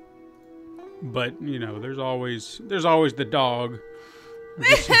 but there's always the dog.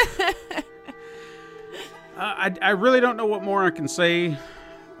 I really don't know what more I can say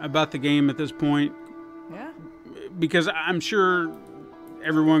about the game at this point. Yeah, because I'm sure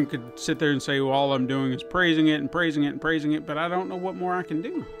everyone could sit there and say, well, all I'm doing is praising it and praising it and praising it, but I don't know what more I can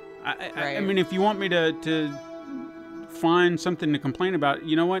do. I mean, if you want me to find something to complain about,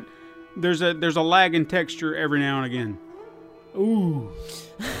 you know what? There's a lag in texture every now and again. Ooh.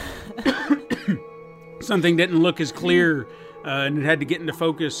 something didn't look as clear and it had to get into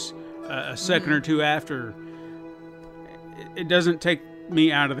focus a second or two after, it doesn't take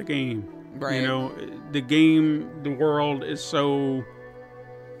me out of the game. Right. You know, the game, the world is so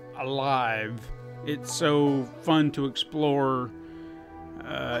alive. It's so fun to explore.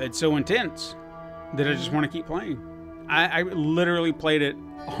 It's so intense that I just want to keep playing. I literally played it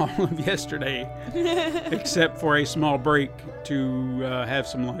all of yesterday, except for a small break to have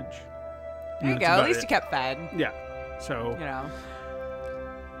some lunch. There you go. At least you kept fed. Yeah. So, You know.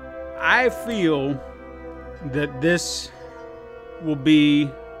 I feel that this will be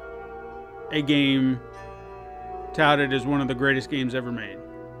a game touted as one of the greatest games ever made.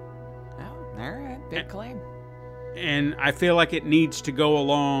 Oh, all right. Big claim. And I feel like it needs to go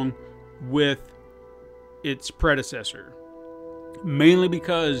along with its predecessor. Mainly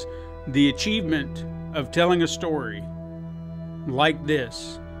because the achievement of telling a story like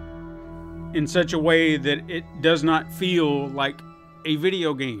this in such a way that it does not feel like a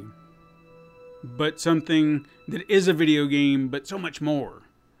video game, but something that is a video game, but so much more.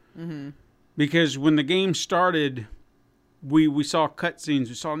 Mm-hmm. Because when the game started, we saw cutscenes,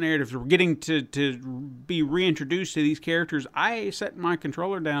 we saw narratives, we're getting to be reintroduced to these characters. I set my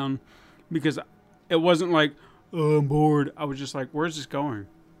controller down because it wasn't like, oh, I'm bored. I was just like, where's this going?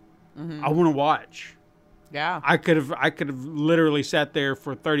 Mm-hmm. I want to watch. Yeah. I could have literally sat there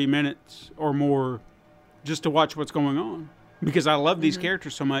for 30 minutes or more just to watch what's going on because I love these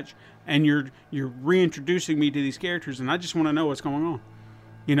characters so much, and you're reintroducing me to these characters, and I just want to know what's going on.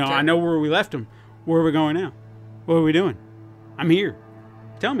 You know, Sure. I know where we left them. Where are we going now? What are we doing? I'm here.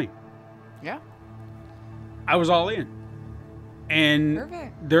 Tell me. Yeah. I was all in. And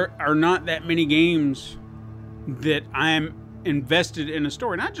Perfect. there are not that many games that I am invested in a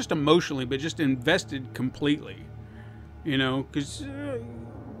story. Not just emotionally, but just invested completely. You know, because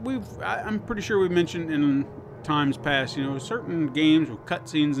I'm pretty sure we've mentioned in times past, you know, certain games with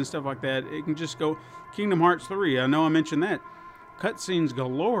cutscenes and stuff like that, it can just go. Kingdom Hearts 3, I know I mentioned that. Cutscenes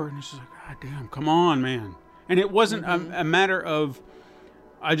galore, and it's just like, God damn, come on, man. And it wasn't a matter of,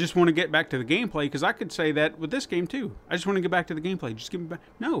 I just want to get back to the gameplay, because I could say that with this game too. I just want to get back to the gameplay. Just give me back.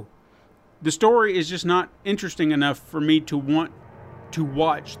 No. The story is just not interesting enough for me to want to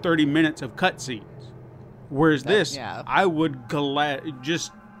watch 30 minutes of cutscenes. Whereas this, yeah. I would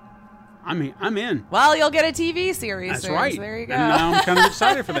I'm in. Well, you'll get a TV series That's soon, right. so there you go. And now I'm kind of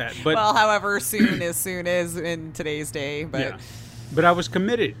excited for that. But well, however soon is in today's day. But yeah. But I was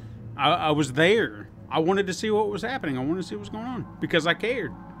committed. I was there. I wanted to see what was happening. I wanted to see what was going on because I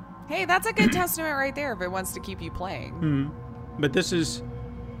cared. hey, that's a good testament right there if it wants to keep you playing. But this is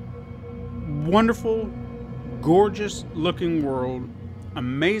wonderful, gorgeous looking world,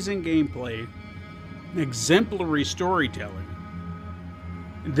 amazing gameplay, exemplary storytelling.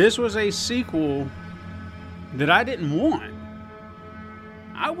 This was a sequel that I didn't want.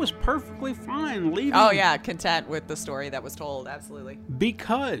 I was perfectly fine leaving. Oh, yeah, content with the story that was told. Absolutely.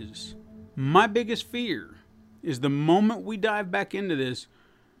 Because my biggest fear is the moment we dive back into this,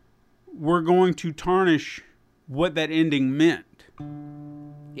 we're going to tarnish what that ending meant.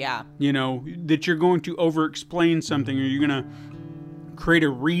 Yeah. You know, that you're going to over-explain something, or you're going to create a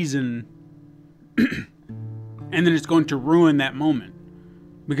reason, and then it's going to ruin that moment.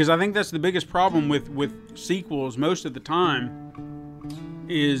 Because I think that's the biggest problem with sequels most of the time,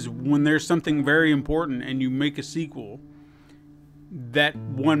 is when there's something very important and you make a sequel, that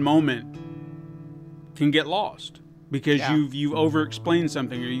one moment can get lost. Because you've over-explained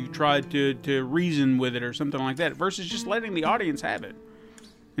something, or you tried to reason with it or something like that, versus just letting the audience have it.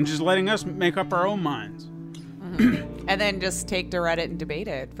 And just letting us make up our own minds. Mm-hmm. And then just take to Reddit and debate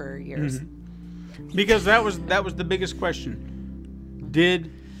it for years. Mm-hmm. Because that was the biggest question.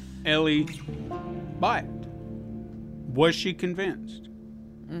 Did Ellie buy it? Was she convinced?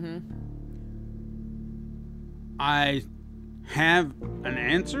 Mm-hmm. I have an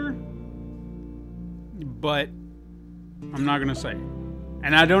answer, but I'm not going to say it.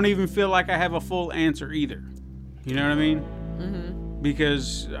 And I don't even feel like I have a full answer either. You know what I mean? Mm-hmm.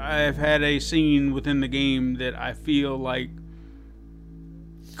 Because I've had a scene within the game that I feel like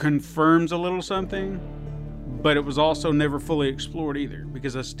confirms a little something, but it was also never fully explored either,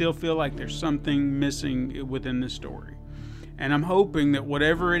 because I still feel like there's something missing within this story. And I'm hoping that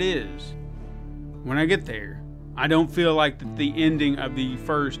whatever it is, when I get there, I don't feel like that the ending of the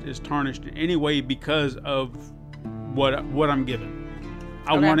first is tarnished in any way because of what I'm given.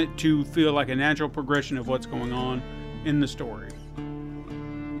 I want it to feel like a natural progression of what's going on in the story.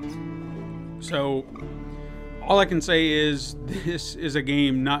 So, all I can say is this is a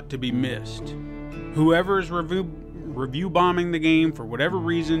game not to be missed. Whoever is reviewing review bombing the game for whatever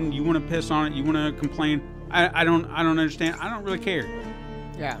reason. You want to piss on it. You want to complain. I don't understand. I don't really care.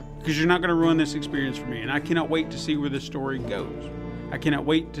 Yeah. Because you're not going to ruin this experience for me. And I cannot wait to see where this story goes. I cannot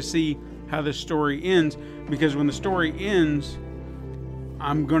wait to see how this story ends. Because when the story ends,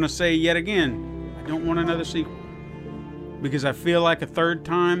 I'm going to say yet again, I don't want another sequel. Because I feel like a third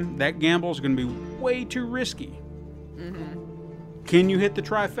time, that gamble is going to be way too risky. Mm-hmm. Can you hit the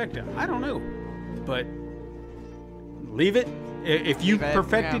trifecta? I don't know. But leave it. If you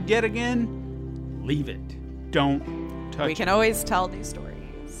perfected yet again, leave it. Don't touch it. We can always tell these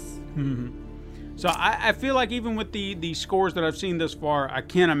stories. Mm-hmm. So I feel like even with the scores that I've seen thus far, I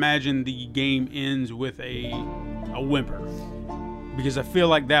can't imagine the game ends with a whimper. Because I feel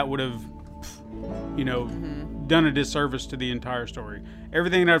like that would have, done a disservice to the entire story.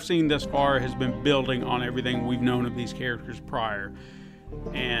 Everything that I've seen thus far has been building on everything we've known of these characters prior.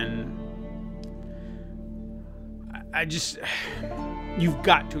 And I just, you've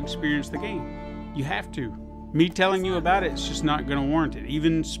got to experience the game. You have to. Me telling you about it, it's just not going to warrant it.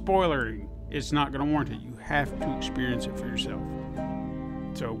 Even spoilering, it's not going to warrant it. You have to experience it for yourself.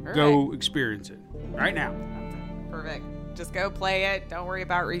 So go experience it right now. Perfect. Just go play it. Don't worry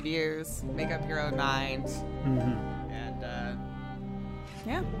about reviews. Make up your own mind. Mm-hmm. And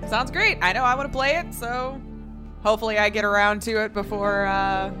yeah, sounds great. I know I want to play it, so hopefully I get around to it before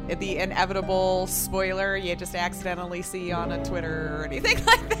the inevitable spoiler you just accidentally see on a Twitter or anything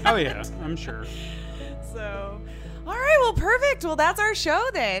like that. Oh yeah, I'm sure. So, all right, well, perfect. Well, that's our show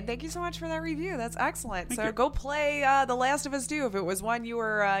then. Thank you so much for that review. That's excellent. Thank so you. go play The Last of Us 2. If it was one you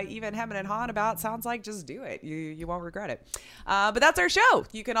were even hemming and hawing about, sounds like just do it. You won't regret it. But that's our show.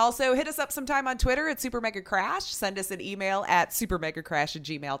 You can also hit us up sometime on Twitter at Super Mega Crash. Send us an email at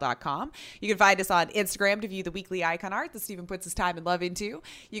supermegacrash@gmail.com. You can find us on Instagram to view the weekly icon art that Steven puts his time and love into.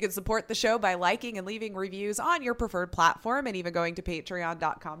 You can support the show by liking and leaving reviews on your preferred platform and even going to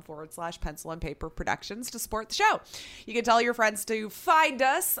patreon.com/Pencil and Paper Productions to support the show. You can tell your friends to find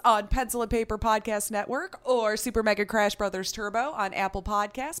us on Pencil and Paper Podcast Network or Super Mega Crash Brothers Turbo on Apple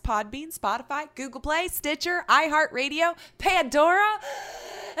Podcasts, Podbean, Spotify, Google Play, Stitcher, iHeartRadio, Pandora,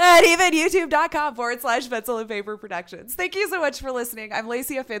 and even youtube.com/Pencil and Paper Productions. Thank you so much for listening. I'm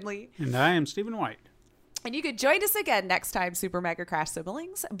Lacey Finley. And I am Stephen White. And you can join us again next time, Super Mega Crash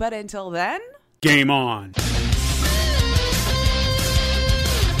siblings. But until then, game on.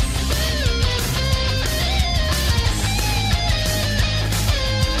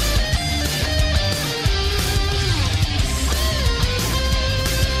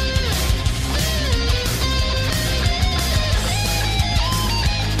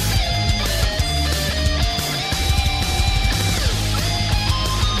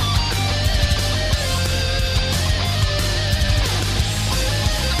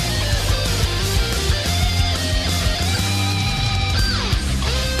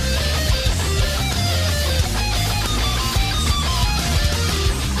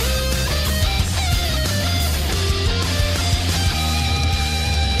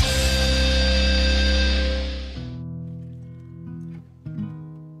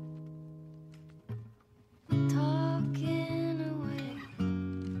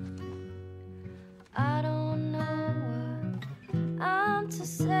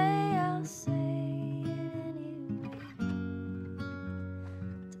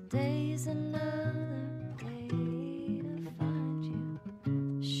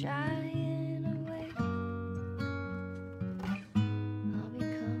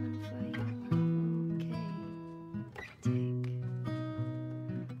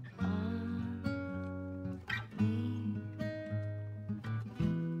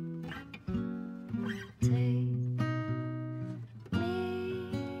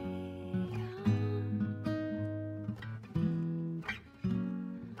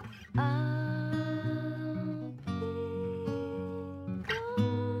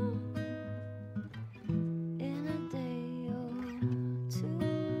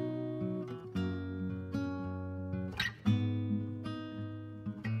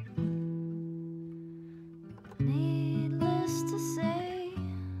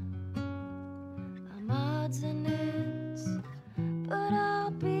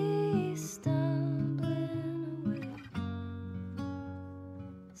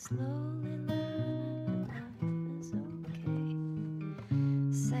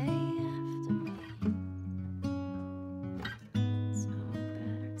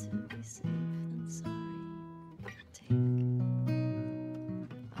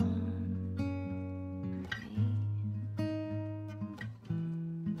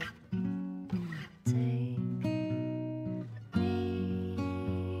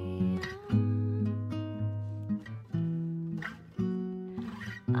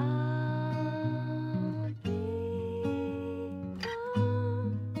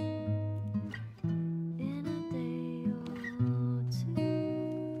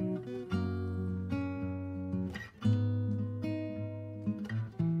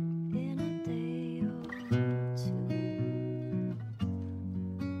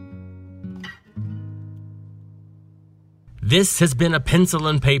 This has been a Pencil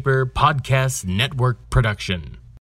and Paper Podcast Network production.